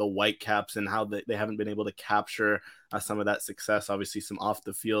the Whitecaps and how they haven't been able to capture some of that success. Obviously, some off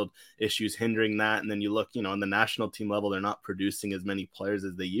the field issues hindering that. And then you look, you know, on the national team level, they're not producing as many players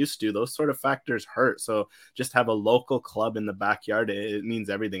as they used to. Those sort of factors hurt. So just have a local club in the backyard, it means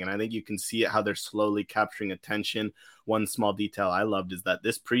everything. And I think you can see it, how they're slowly capturing attention. One small detail I loved is that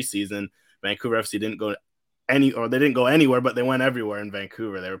this preseason, Vancouver FC didn't go anywhere, but they went everywhere in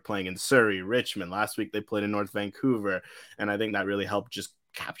Vancouver. They were playing in Surrey, Richmond. Last week they played in North Vancouver, and I think that really helped just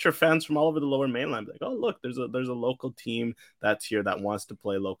capture fans from all over the Lower Mainland. Like, oh look, there's a local team that's here that wants to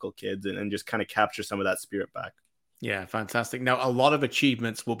play local kids, and just kind of capture some of that spirit back. Yeah, fantastic. Now, a lot of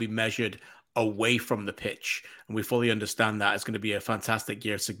achievements will be measured away from the pitch, and we fully understand that it's going to be a fantastic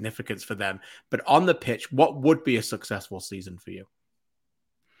year of significance for them. But on the pitch, what would be a successful season for you?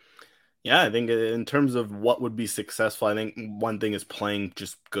 Yeah, I think in terms of what would be successful, I think one thing is playing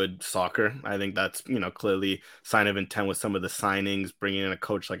just good soccer. I think that's, you know, clearly sign of intent with some of the signings, bringing in a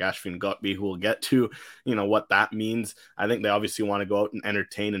coach like Ashwin Gotby, who will get to, you know, what that means. I think they obviously want to go out and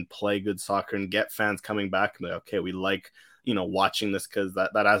entertain and play good soccer and get fans coming back and be like, okay, we like, you know, watching this, because that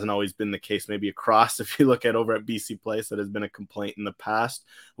hasn't always been the case. Maybe across, if you look at over at BC Place, that has been a complaint in the past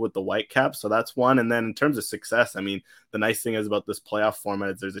with the Whitecaps. So that's one. And then in terms of success, I mean, the nice thing is about this playoff format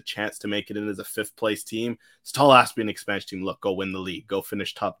is there's a chance to make it in as a 5th place team. It's tall has to be an expansion team. Look, go win the league, go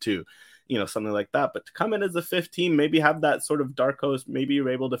finish top 2. You know, something like that. But to come in as a 5th team, maybe have that sort of dark horse, maybe you're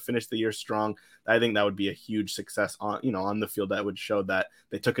able to finish the year strong. I think that would be a huge success on, you know, on the field. That would show that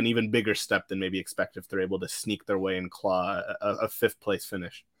they took an even bigger step than maybe expected if they're able to sneak their way and claw a 5th place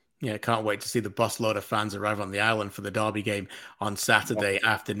finish. Yeah, can't wait to see the busload of fans arrive on the island for the Derby game on Saturday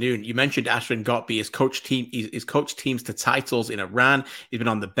afternoon. You mentioned Ashwin Gotby, his coached teams to titles in Iran. He's been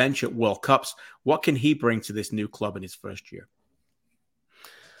on the bench at World Cups. What can he bring to this new club in his first year?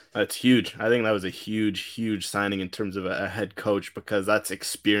 That's huge. I think that was a huge signing in terms of a head coach, because that's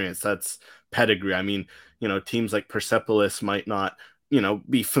experience, that's pedigree. I mean, you know, teams like Persepolis might not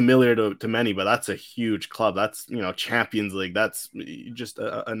be familiar to many, but that's a huge club. That's, Champions League. That's just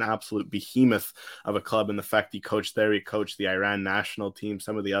an absolute behemoth of a club. And the fact he coached there, he coached the Iran national team,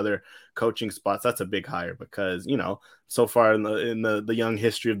 some of the other coaching spots, that's a big hire because, so far in the young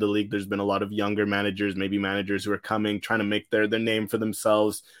history of the league, there's been a lot of younger managers, maybe managers who are coming, trying to make their name for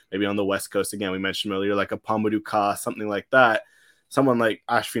themselves, maybe on the West Coast. Again, we mentioned earlier, like a Pamadou Ka, something like that. Someone like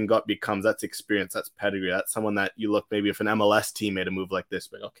Ashvin Gotbi comes, that's experience, that's pedigree. That's someone that you look, maybe if an MLS team made a move like this,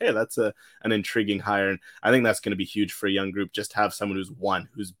 but okay, that's an intriguing hire. And I think that's going to be huge for a young group, just to have someone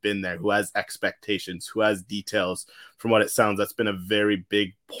who's been there, who has expectations, who has details. From what it sounds, that's been a very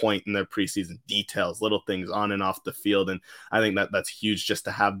big point in their preseason. Details, little things on and off the field. And I think that's huge just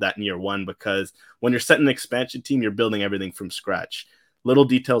to have that in year one, because when you're setting an expansion team, you're building everything from scratch. Little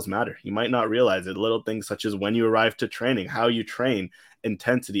details matter. You might not realize it. Little things such as when you arrive to training, how you train,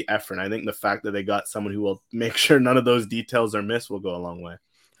 intensity, effort. And I think the fact that they got someone who will make sure none of those details are missed will go a long way.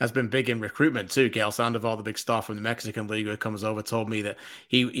 Has been big in recruitment too. Gail Sandoval, the big star from the Mexican League who comes over, told me that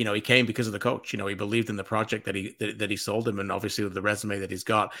he came because of the coach. He believed in the project that he sold him, and obviously with the resume that he's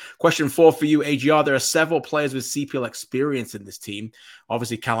got. Question 4 for you, AGR. There are several players with CPL experience in this team.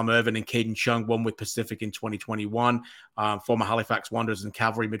 Obviously, Callum Irvin and Caden Chung, one with Pacific in 2021. Former Halifax Wanderers and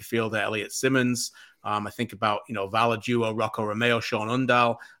Cavalry midfielder Elliot Simmons. I think about, Valaduo, Rocco Romeo, Sean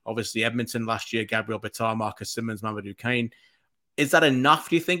Undal. Obviously, Edmonton last year, Gabriel Bitar, Marcus Simmons, Mamadou Kane. Is that enough,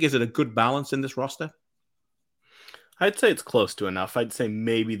 do you think? Is it a good balance in this roster? I'd say it's close to enough. I'd say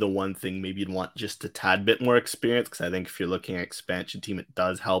maybe the one thing, maybe you'd want just a tad bit more experience, because I think if you're looking at expansion team, it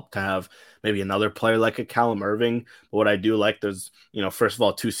does help to have maybe another player like a Callum Irving. But what I do like, there's, first of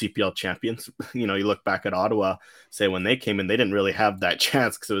all, 2 CPL champions. You look back at Ottawa, say when they came in, they didn't really have that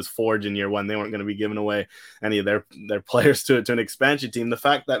chance because it was Forge in year one. They weren't going to be giving away any of their players to an expansion team. The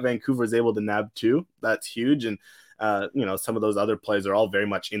fact that Vancouver is able to nab 2, that's huge. And some of those other players are all very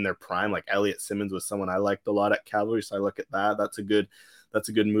much in their prime. Like Elliot Simmons was someone I liked a lot at Cavalry, so I look at that. That's a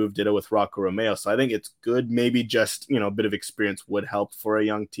good move. Ditto with Rocco Romeo. So I think it's good. Maybe just, a bit of experience would help for a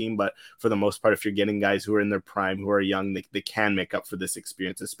young team. But for the most part, if you're getting guys who are in their prime, who are young, they can make up for this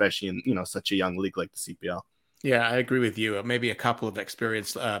experience, especially in, such a young league like the CPL. Yeah, I agree with you. Maybe a couple of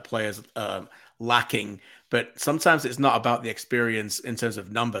experienced players lacking, but sometimes it's not about the experience in terms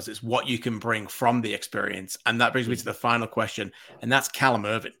of numbers. It's what you can bring from the experience. And that brings me to the final question, and that's Callum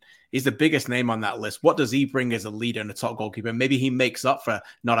Irvin. He's the biggest name on that list. What does he bring as a leader and a top goalkeeper? Maybe he makes up for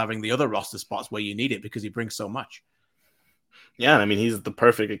not having the other roster spots where you need it because he brings so much. Yeah, I mean, he's the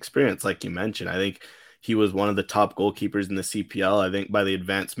perfect experience, like you mentioned. I think he was one of the top goalkeepers in the CPL. I think by the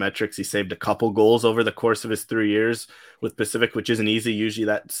advanced metrics, he saved a couple goals over the course of his 3 years with Pacific, which isn't easy. Usually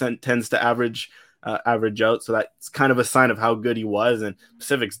that tends to average out. So that's kind of a sign of how good he was. And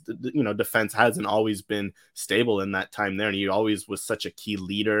Pacific's, defense hasn't always been stable in that time there. And he always was such a key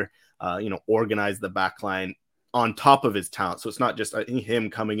leader, organized the back line on top of his talent. So it's not just him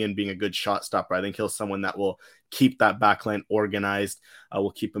coming in being a good shot stopper. I think he's someone that will keep that backline organized,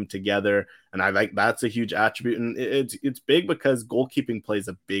 will keep them together. And I think that's a huge attribute. And it's big because goalkeeping plays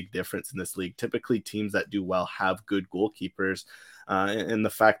a big difference in this league. Typically teams that do well have good goalkeepers. And the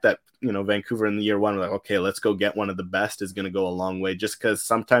fact that, Vancouver in the year one, we're like, okay, let's go get one of the best is going to go a long way. Just because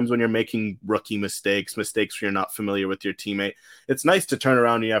sometimes when you're making rookie mistakes where you're not familiar with your teammate, it's nice to turn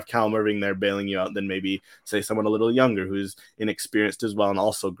around and you have Callum Irving there bailing you out than maybe say someone a little younger who's inexperienced as well and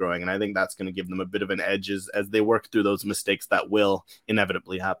also growing. And I think that's going to give them a bit of an edge as they work through those mistakes that will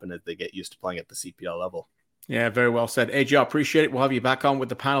inevitably happen as they get used to playing at the CPL level. Yeah, very well said. AJ, I appreciate it. We'll have you back on with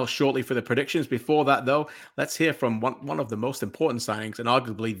the panel shortly for the predictions. Before that, though, let's hear from one of the most important signings and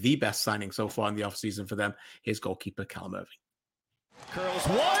arguably the best signing so far in the offseason for them. Here's goalkeeper Callum Irving. Curls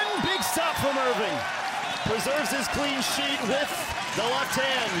one, big stop from Irving. Preserves his clean sheet with the left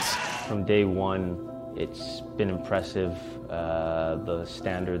hand. From day one, it's been impressive, the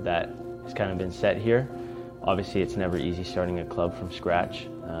standard that has kind of been set here. Obviously, it's never easy starting a club from scratch.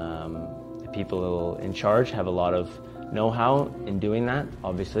 People in charge have a lot of know-how in doing that,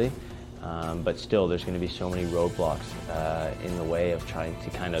 obviously, but still there's going to be so many roadblocks in the way of trying to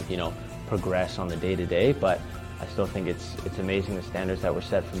kind of, progress on the day-to-day, but I still think it's amazing the standards that were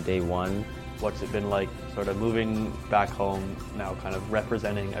set from day one. What's it been like sort of moving back home now, kind of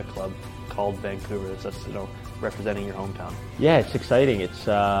representing a club called Vancouver? It's just, representing your hometown. Yeah, it's exciting. It's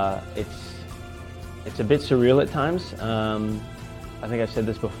a bit surreal at times. I think I've said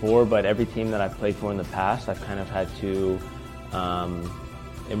this before, but every team that I've played for in the past, I've kind of had to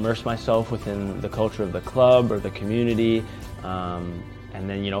immerse myself within the culture of the club or the community, and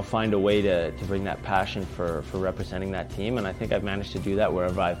then, find a way to bring that passion for representing that team. And I think I've managed to do that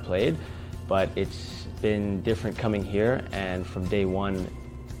wherever I've played. but it's been different coming here, and from day one,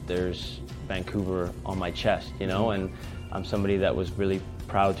 there's Vancouver on my chest, you know, and I'm somebody that was really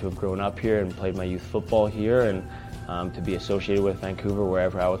proud to have grown up here and played my youth football here, and to be associated with Vancouver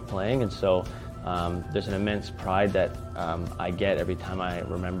wherever I was playing. And so there's an immense pride that I get every time I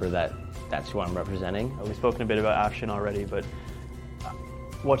remember that that's who I'm representing. We've spoken a bit about Afshin already, but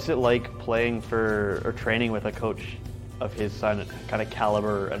what's it like playing for or training with a coach of his kind of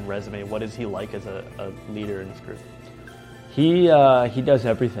caliber and resume? What is he like as a leader in this group? He does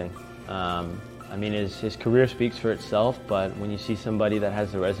everything. I mean, his career speaks for itself, but when you see somebody that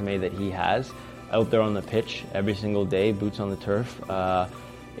has the resume that he has out there on the pitch every single day, boots on the turf,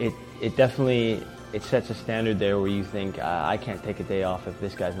 it definitely sets a standard there where you think, I can't take a day off if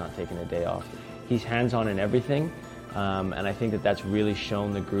this guy's not taking a day off. He's hands-on in everything, and I think that that's really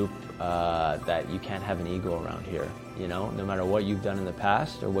shown the group that you can't have an ego around here. You know, no matter what you've done in the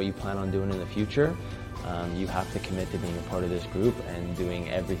past or what you plan on doing in the future, you have to commit to being a part of this group and doing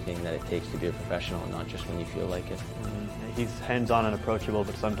everything that it takes to be a professional, not just when you feel like it. He's hands-on and approachable,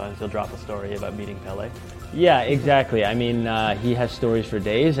 but sometimes he'll drop a story about meeting Pele. Yeah, exactly. I mean, he has stories for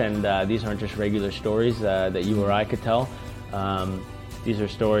days, and these aren't just regular stories that you or I could tell. These are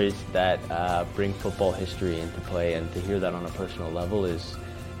stories that bring football history into play, and to hear that on a personal level is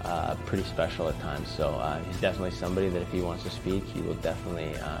pretty special at times. So he's definitely somebody that if he wants to speak, he will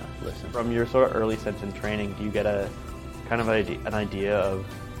definitely listen. From your sort of early sense in training, do you get a kind of an idea of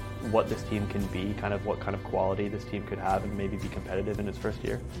what this team can be, kind of what kind of quality this team could have and maybe be competitive in its first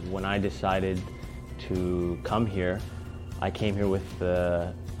year? When I decided to come here, I came here with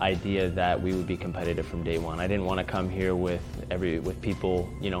the idea that we would be competitive from day one. I didn't want to come here with people,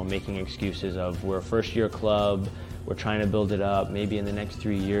 you know, making excuses of we're a first-year club, we're trying to build it up, maybe in the next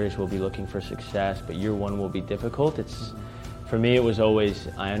 3 years we'll be looking for success, but year one will be difficult. For me, it was always,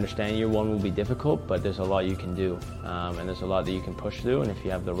 I understand year one will be difficult, but there's a lot you can do, and there's a lot that you can push through, and if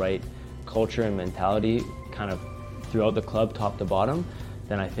you have the right culture and mentality kind of throughout the club, top to bottom,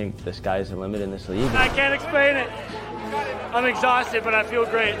 then I think the sky's the limit in this league. I can't explain it. I'm exhausted, but I feel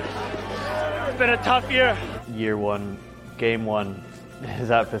great. It's been a tough year. Year one, game one, is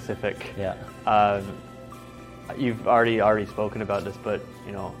at Pacific. Yeah. You've already spoken about this, but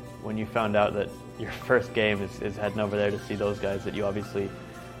you know, when you found out that your first game is heading over there to see those guys that you obviously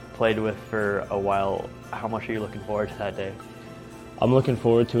played with for a while, how much are you looking forward to that day? I'm looking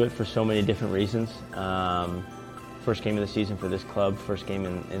forward to it for so many different reasons. First game of the season for this club, first game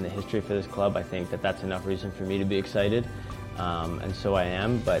in the history for this club. I think that's enough reason for me to be excited, and so I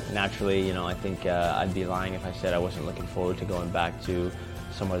am. But naturally, you know, I think I'd be lying if I said I wasn't looking forward to going back to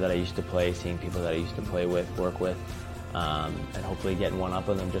somewhere that I used to play, seeing people that I used to play with, work with, and hopefully getting one up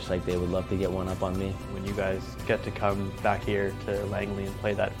on them just like they would love to get one up on me. When you guys get to come back here to Langley and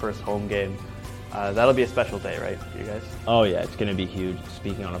play that first home game, that'll be a special day, right, for you guys? Oh yeah, it's going to be huge.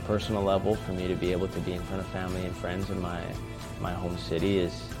 Speaking on a personal level, for me to be able to be in front of family and friends in my home city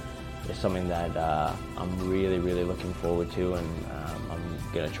is something that I'm really, really looking forward to, and I'm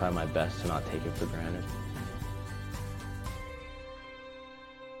going to try my best to not take it for granted.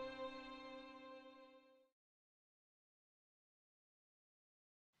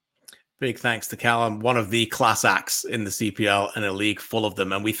 Big thanks to Callum, one of the class acts in the CPL and a league full of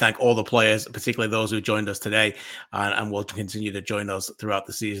them. And we thank all the players, particularly those who joined us today and will continue to join us throughout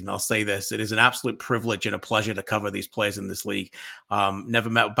the season. I'll say this, it is an absolute privilege and a pleasure to cover these players in this league. Never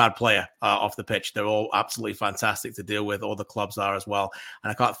met a bad player off the pitch. They're all absolutely fantastic to deal with. All the clubs are as well.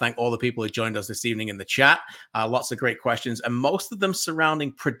 And I can't thank all the people who joined us this evening in the chat. Lots of great questions, and most of them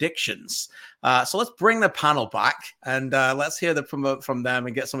surrounding predictions. So let's bring the panel back and let's hear from them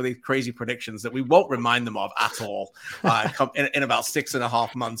and get some of these crazy predictions that we won't remind them of at all in about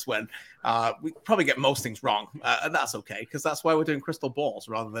 6.5 months when we probably get most things wrong. And that's okay, because that's why we're doing crystal balls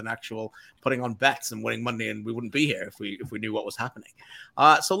rather than actual putting on bets and winning money, and we wouldn't be here if we knew what was happening.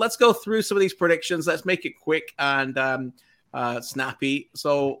 So let's go through some of these predictions. Let's make it quick and snappy.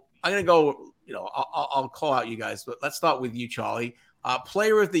 So I'm going to go, I'll call out you guys, but let's start with you, Charlie.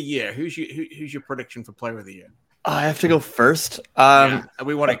 Player of the year. Who's your prediction for player of the year? I have to go first. And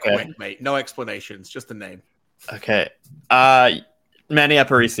we want it quick, mate. No explanations, just a name. Okay. Manny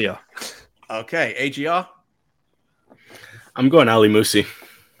Aparicio. Okay. AGR? I'm going Ali Musi.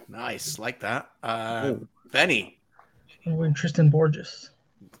 Nice. Like that. Benny? I'm going Tristan Borges.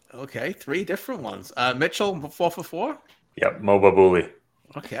 Okay. 3 different ones. Mitchell, 4 for 4? Yep. Moba Bully.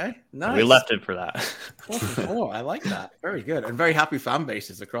 Okay, nice. We left it for that. 4 for 4. I like that. Very good. And very happy fan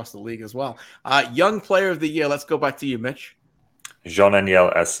bases across the league as well. Young player of the year. Let's go back to you, Mitch.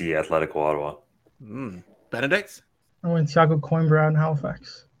 Jean-Aniel SC, Atletico Ottawa. Benedict? I went Thiago Coimbra in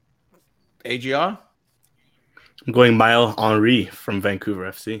Halifax. AGR? I'm going Mile Henry from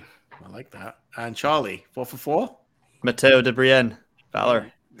Vancouver FC. I like that. And Charlie, 4 for 4? Mateo de Brienne,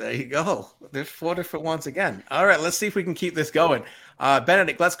 Valor. There you go. There's 4 different ones again. All right, let's see if we can keep this going.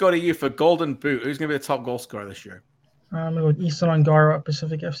 Benedict, let's go to you for Golden Boot. Who's going to be the top goal scorer this year? I'm going to go with Easton Ongaro at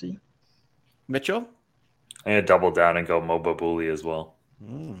Pacific FC. Mitchell? I'm going to double down and go Moba Bully as well.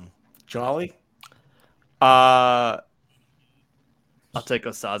 Charlie? I'll take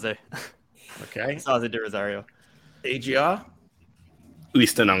Osaze. Okay. Osaze de Rosario. AGR?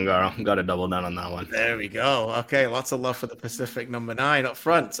 Easton Ongaro. Got to double down on that one. There we go. Okay, lots of love for the Pacific number 9 up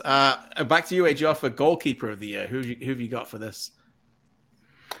front. Back to you, AGR, for goalkeeper of the year. Who have you got for this?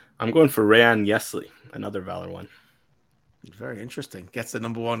 I'm going for Rayan Yesley, another Valor one. Very interesting. Gets the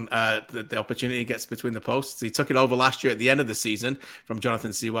number 1, the opportunity gets between the posts. He took it over last year at the end of the season from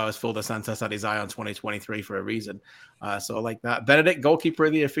Jonathan Siwa, as Phil Dos Santos had his eye on 2023 for a reason. So I like that. Benedict, goalkeeper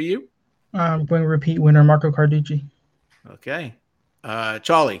of the year for you? I'm going to repeat winner Marco Carducci. Okay.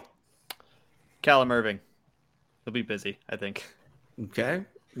 Charlie? Callum Irving. He'll be busy, I think. Okay.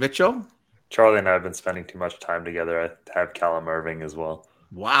 Mitchell? Charlie and I have been spending too much time together. I have Callum Irving as well.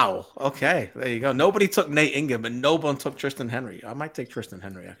 Wow. Okay. There you go. Nobody took Nate Ingham, and no one took Tristan Henry. I might take Tristan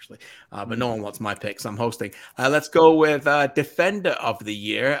Henry, actually. But no one wants my picks. I'm hosting. Let's go with defender of the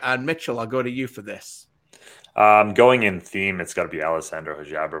year. And Mitchell, I'll go to you for this. Going in theme, it's got to be Alessandro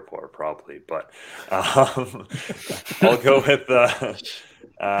Jabrapor probably, but I'll go with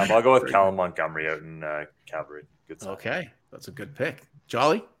Callum Montgomery out in Calgary. Good sign. Okay, that's a good pick.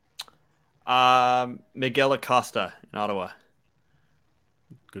 Jolly? Miguel Acosta in Ottawa.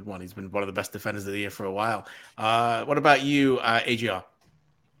 Good one. He's been one of the best defenders of the year for a while. What about you, AGR?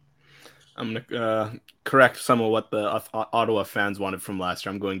 I'm going to correct some of what the Ottawa fans wanted from last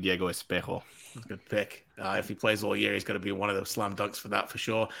year. I'm going Diego Espejo. Good pick. If he plays all year, he's going to be one of those slam dunks for that for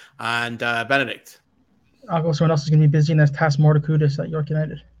sure. And Benedict? I'll go someone else who's going to be busy, and that's Tas Mordekudis at York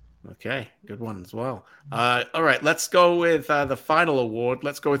United. Okay, good one as well. All right, let's go with the final award.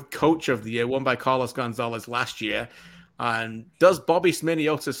 Let's go with Coach of the Year, won by Carlos Gonzalez last year. And does Bobby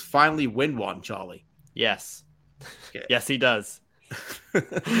Sminiotis finally win one, Charlie? Yes. Okay. Yes, he does.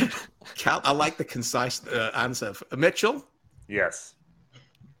 I like the concise answer. Mitchell? Yes.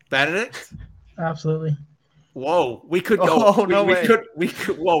 Benedict? Absolutely. Whoa, we could go. Oh, no way. We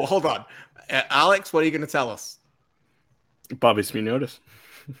could. Whoa, hold on. Alex, what are you going to tell us? Bobby Sminiotis.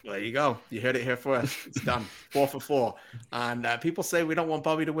 There you go. You heard it here first. It's done. 4 for 4. And people say we don't want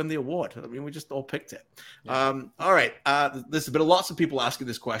Bobby to win the award. I mean, we just all picked it. Yeah. All right. There's been lots of people asking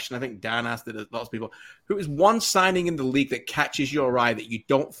this question. I think Dan asked it. Lots of people. Who is one signing in the league that catches your eye that you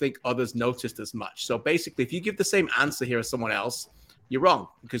don't think others noticed as much? So basically, if you give the same answer here as someone else, you're wrong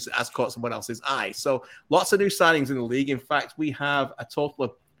because it has caught someone else's eye. So lots of new signings in the league. In fact, we have a total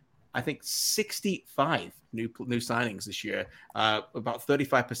of, I think, 65 new signings this year. About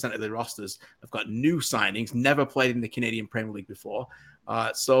 35% of the rosters have got new signings, never played in the Canadian Premier League before.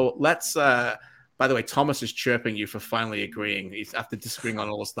 So let's, by the way, Thomas is chirping you for finally agreeing. He's, after disagreeing on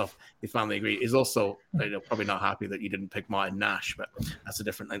all the stuff, he finally agreed. He's also probably not happy that you didn't pick Martin Nash, but that's a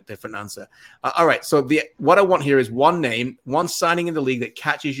different answer. All right, so what I want here is one name, one signing in the league that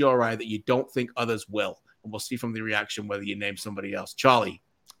catches your eye that you don't think others will. And we'll see from the reaction whether you name somebody else. Charlie.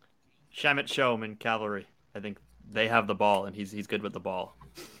 Shamit Shom in Cavalry. I think they have the ball, and he's good with the ball.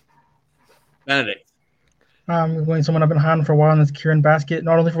 Benedict. I'm going someone I've been handling for a while, and that's Kieran Basket.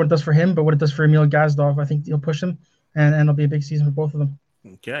 Not only for what it does for him, but what it does for Emil Gazdov. I think he'll push him, and it'll be a big season for both of them.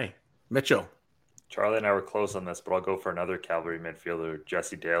 Okay. Mitchell. Charlie and I were close on this, but I'll go for another Calgary midfielder,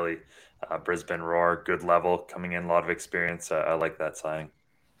 Jesse Daly, Brisbane Roar, good level, coming in, a lot of experience. I like that signing.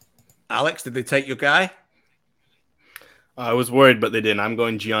 Alex, did they take your guy? I was worried, but they didn't. I'm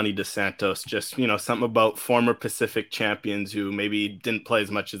going Gianni Dos Santos. Just, something about former Pacific champions who maybe didn't play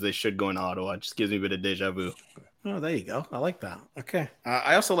as much as they should go in Ottawa. It just gives me a bit of deja vu. Oh, there you go. I like that. Okay.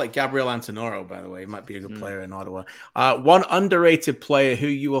 I also like Gabriel Antonoro, by the way. He might be a good player in Ottawa. One underrated player who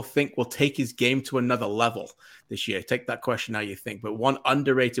you will think will take his game to another level this year. Take that question how you think. But one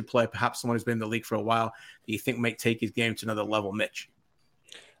underrated player, perhaps someone who's been in the league for a while, that you think might take his game to another level, Mitch?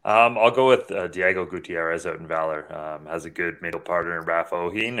 I'll go with Diego Gutierrez out in Valor. Has a good middle partner in Rafa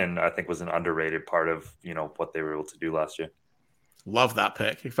O'Heen, and I think was an underrated part of what they were able to do last year. Love that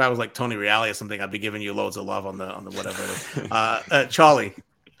pick. If I was like Tony Reale or something, I'd be giving you loads of love on the whatever. Charlie.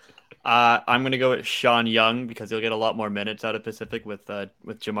 I'm going to go with Sean Young because he'll get a lot more minutes out of Pacific with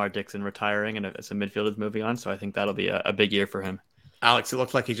Jamar Dixon retiring and some midfielders moving on. So I think that'll be a big year for him. Alex, it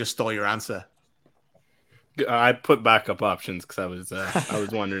looks like he just stole your answer. I put backup options because I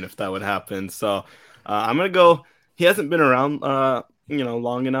was wondering if that would happen. So I'm gonna go. He hasn't been around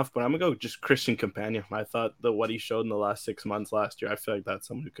long enough, but I'm gonna go just Christian Companion. I thought that what he showed in the last 6 months last year, I feel like that's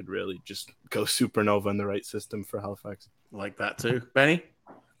someone who could really just go supernova in the right system for Halifax. Like that too. Benny?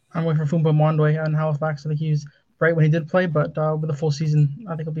 I'm waiting for Fumba Mondwe on Halifax. I think he was great when he did play, but with a full season,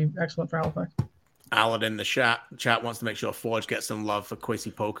 I think it'll be excellent for Halifax. Alan in the chat wants to make sure Forge gets some love for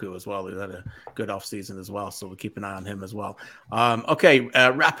Kwesi Poku as well, who had a good offseason as well. So we'll keep an eye on him as well.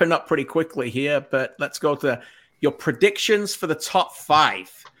 Wrapping up pretty quickly here, but let's go to your predictions for the top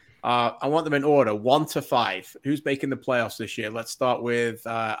 5. I want them in order, 1 to 5. Who's making the playoffs this year? Let's start with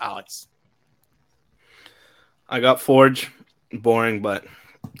Alex. I got Forge. Boring, but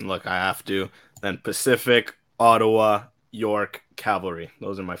look, I have to. Then Pacific, Ottawa, York, Cavalry.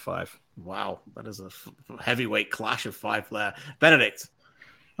 Those are my 5. Wow, that is a heavyweight clash of 5 there. Benedict.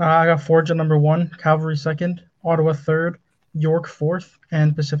 I got Forge at number 1, Cavalry 2nd, Ottawa 3rd, York 4th,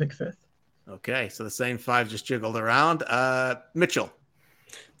 and Pacific 5th. Okay, so the same 5 just jiggled around. Mitchell.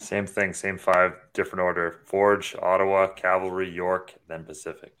 Same thing, same 5, different order. Forge, Ottawa, Cavalry, York, then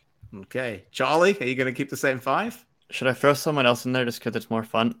Pacific. Okay. Charlie, are you going to keep the same 5? Should I throw someone else in there just because it's more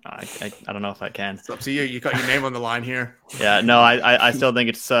fun? I don't know if I can. It's up to you. You got your name on the line here. Yeah, no, I still think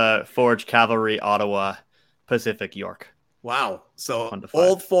it's Forge, Cavalry, Ottawa, Pacific, York. Wow. So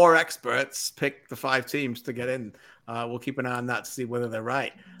all 4 experts pick the 5 teams to get in. We'll keep an eye on that to see whether they're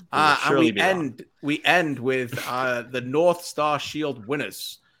right. And we end with the North Star Shield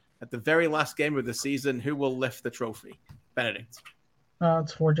winners. At the very last game of the season, who will lift the trophy? Benedict.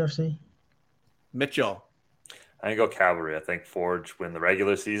 It's Forge FC. Mitchell. I go Cavalry. I think Forge win the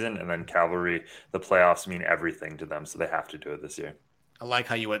regular season, and then Cavalry, the playoffs mean everything to them, so they have to do it this year. I like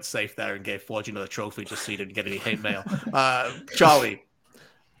how you went safe there and gave Forge another trophy just so you didn't get any hate mail. Charlie.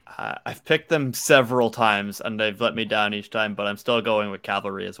 I've picked them several times, and they've let me down each time, but I'm still going with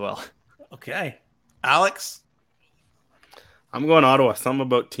Cavalry as well. Okay. Alex? I'm going Ottawa. Something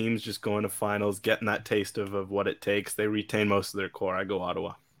about teams just going to finals, getting that taste of what it takes. They retain most of their core. I go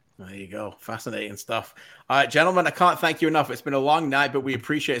Ottawa. There you go. Fascinating stuff. All right, gentlemen, I can't thank you enough. It's been a long night, but we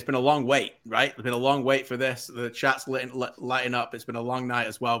appreciate it. It's been a long wait, right? It's been a long wait for this. The chat's lighting up. It's been a long night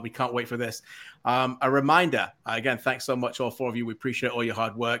as well. We can't wait for this. A reminder, again, thanks so much, all 4 of you. We appreciate all your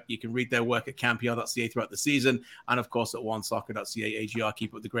hard work. You can read their work at campr.ca throughout the season and, of course, at onesoccer.ca AGR.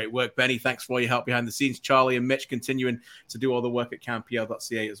 Keep up the great work. Benny, thanks for all your help behind the scenes. Charlie and Mitch continuing to do all the work at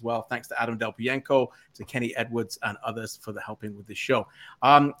campr.ca as well. Thanks to Adam Delpienko, to Kenny Edwards, and others for the helping with this show.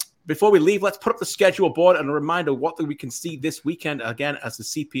 Before we leave, let's put up the schedule board and a reminder what we can see this weekend, again, as the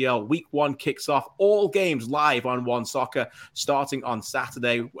CPL Week 1 kicks off. All games live on One Soccer, starting on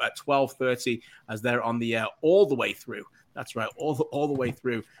Saturday at 12:30, as they're on the air all the way through. That's right, all the way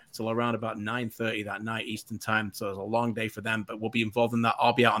through till around about 9:30 that night Eastern time. So it's a long day for them, but we'll be involved in that.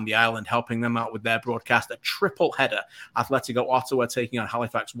 I'll be out on the island helping them out with their broadcast. A triple header. Atletico Ottawa taking on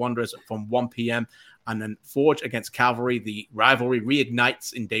Halifax Wanderers from 1 p.m. And then Forge against Cavalry. The rivalry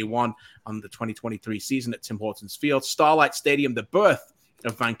reignites in day 1 on the 2023 season at Tim Hortons Field. Starlight Stadium, the birth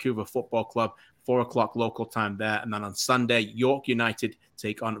of Vancouver Football Club. 4 o'clock local time there. And then on Sunday, York United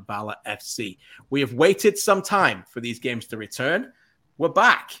take on Bala FC. We have waited some time for these games to return. We're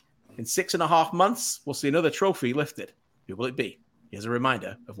back. In 6.5 months, we'll see another trophy lifted. Who will it be? Here's a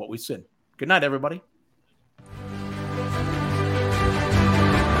reminder of what we've seen. Good night, everybody.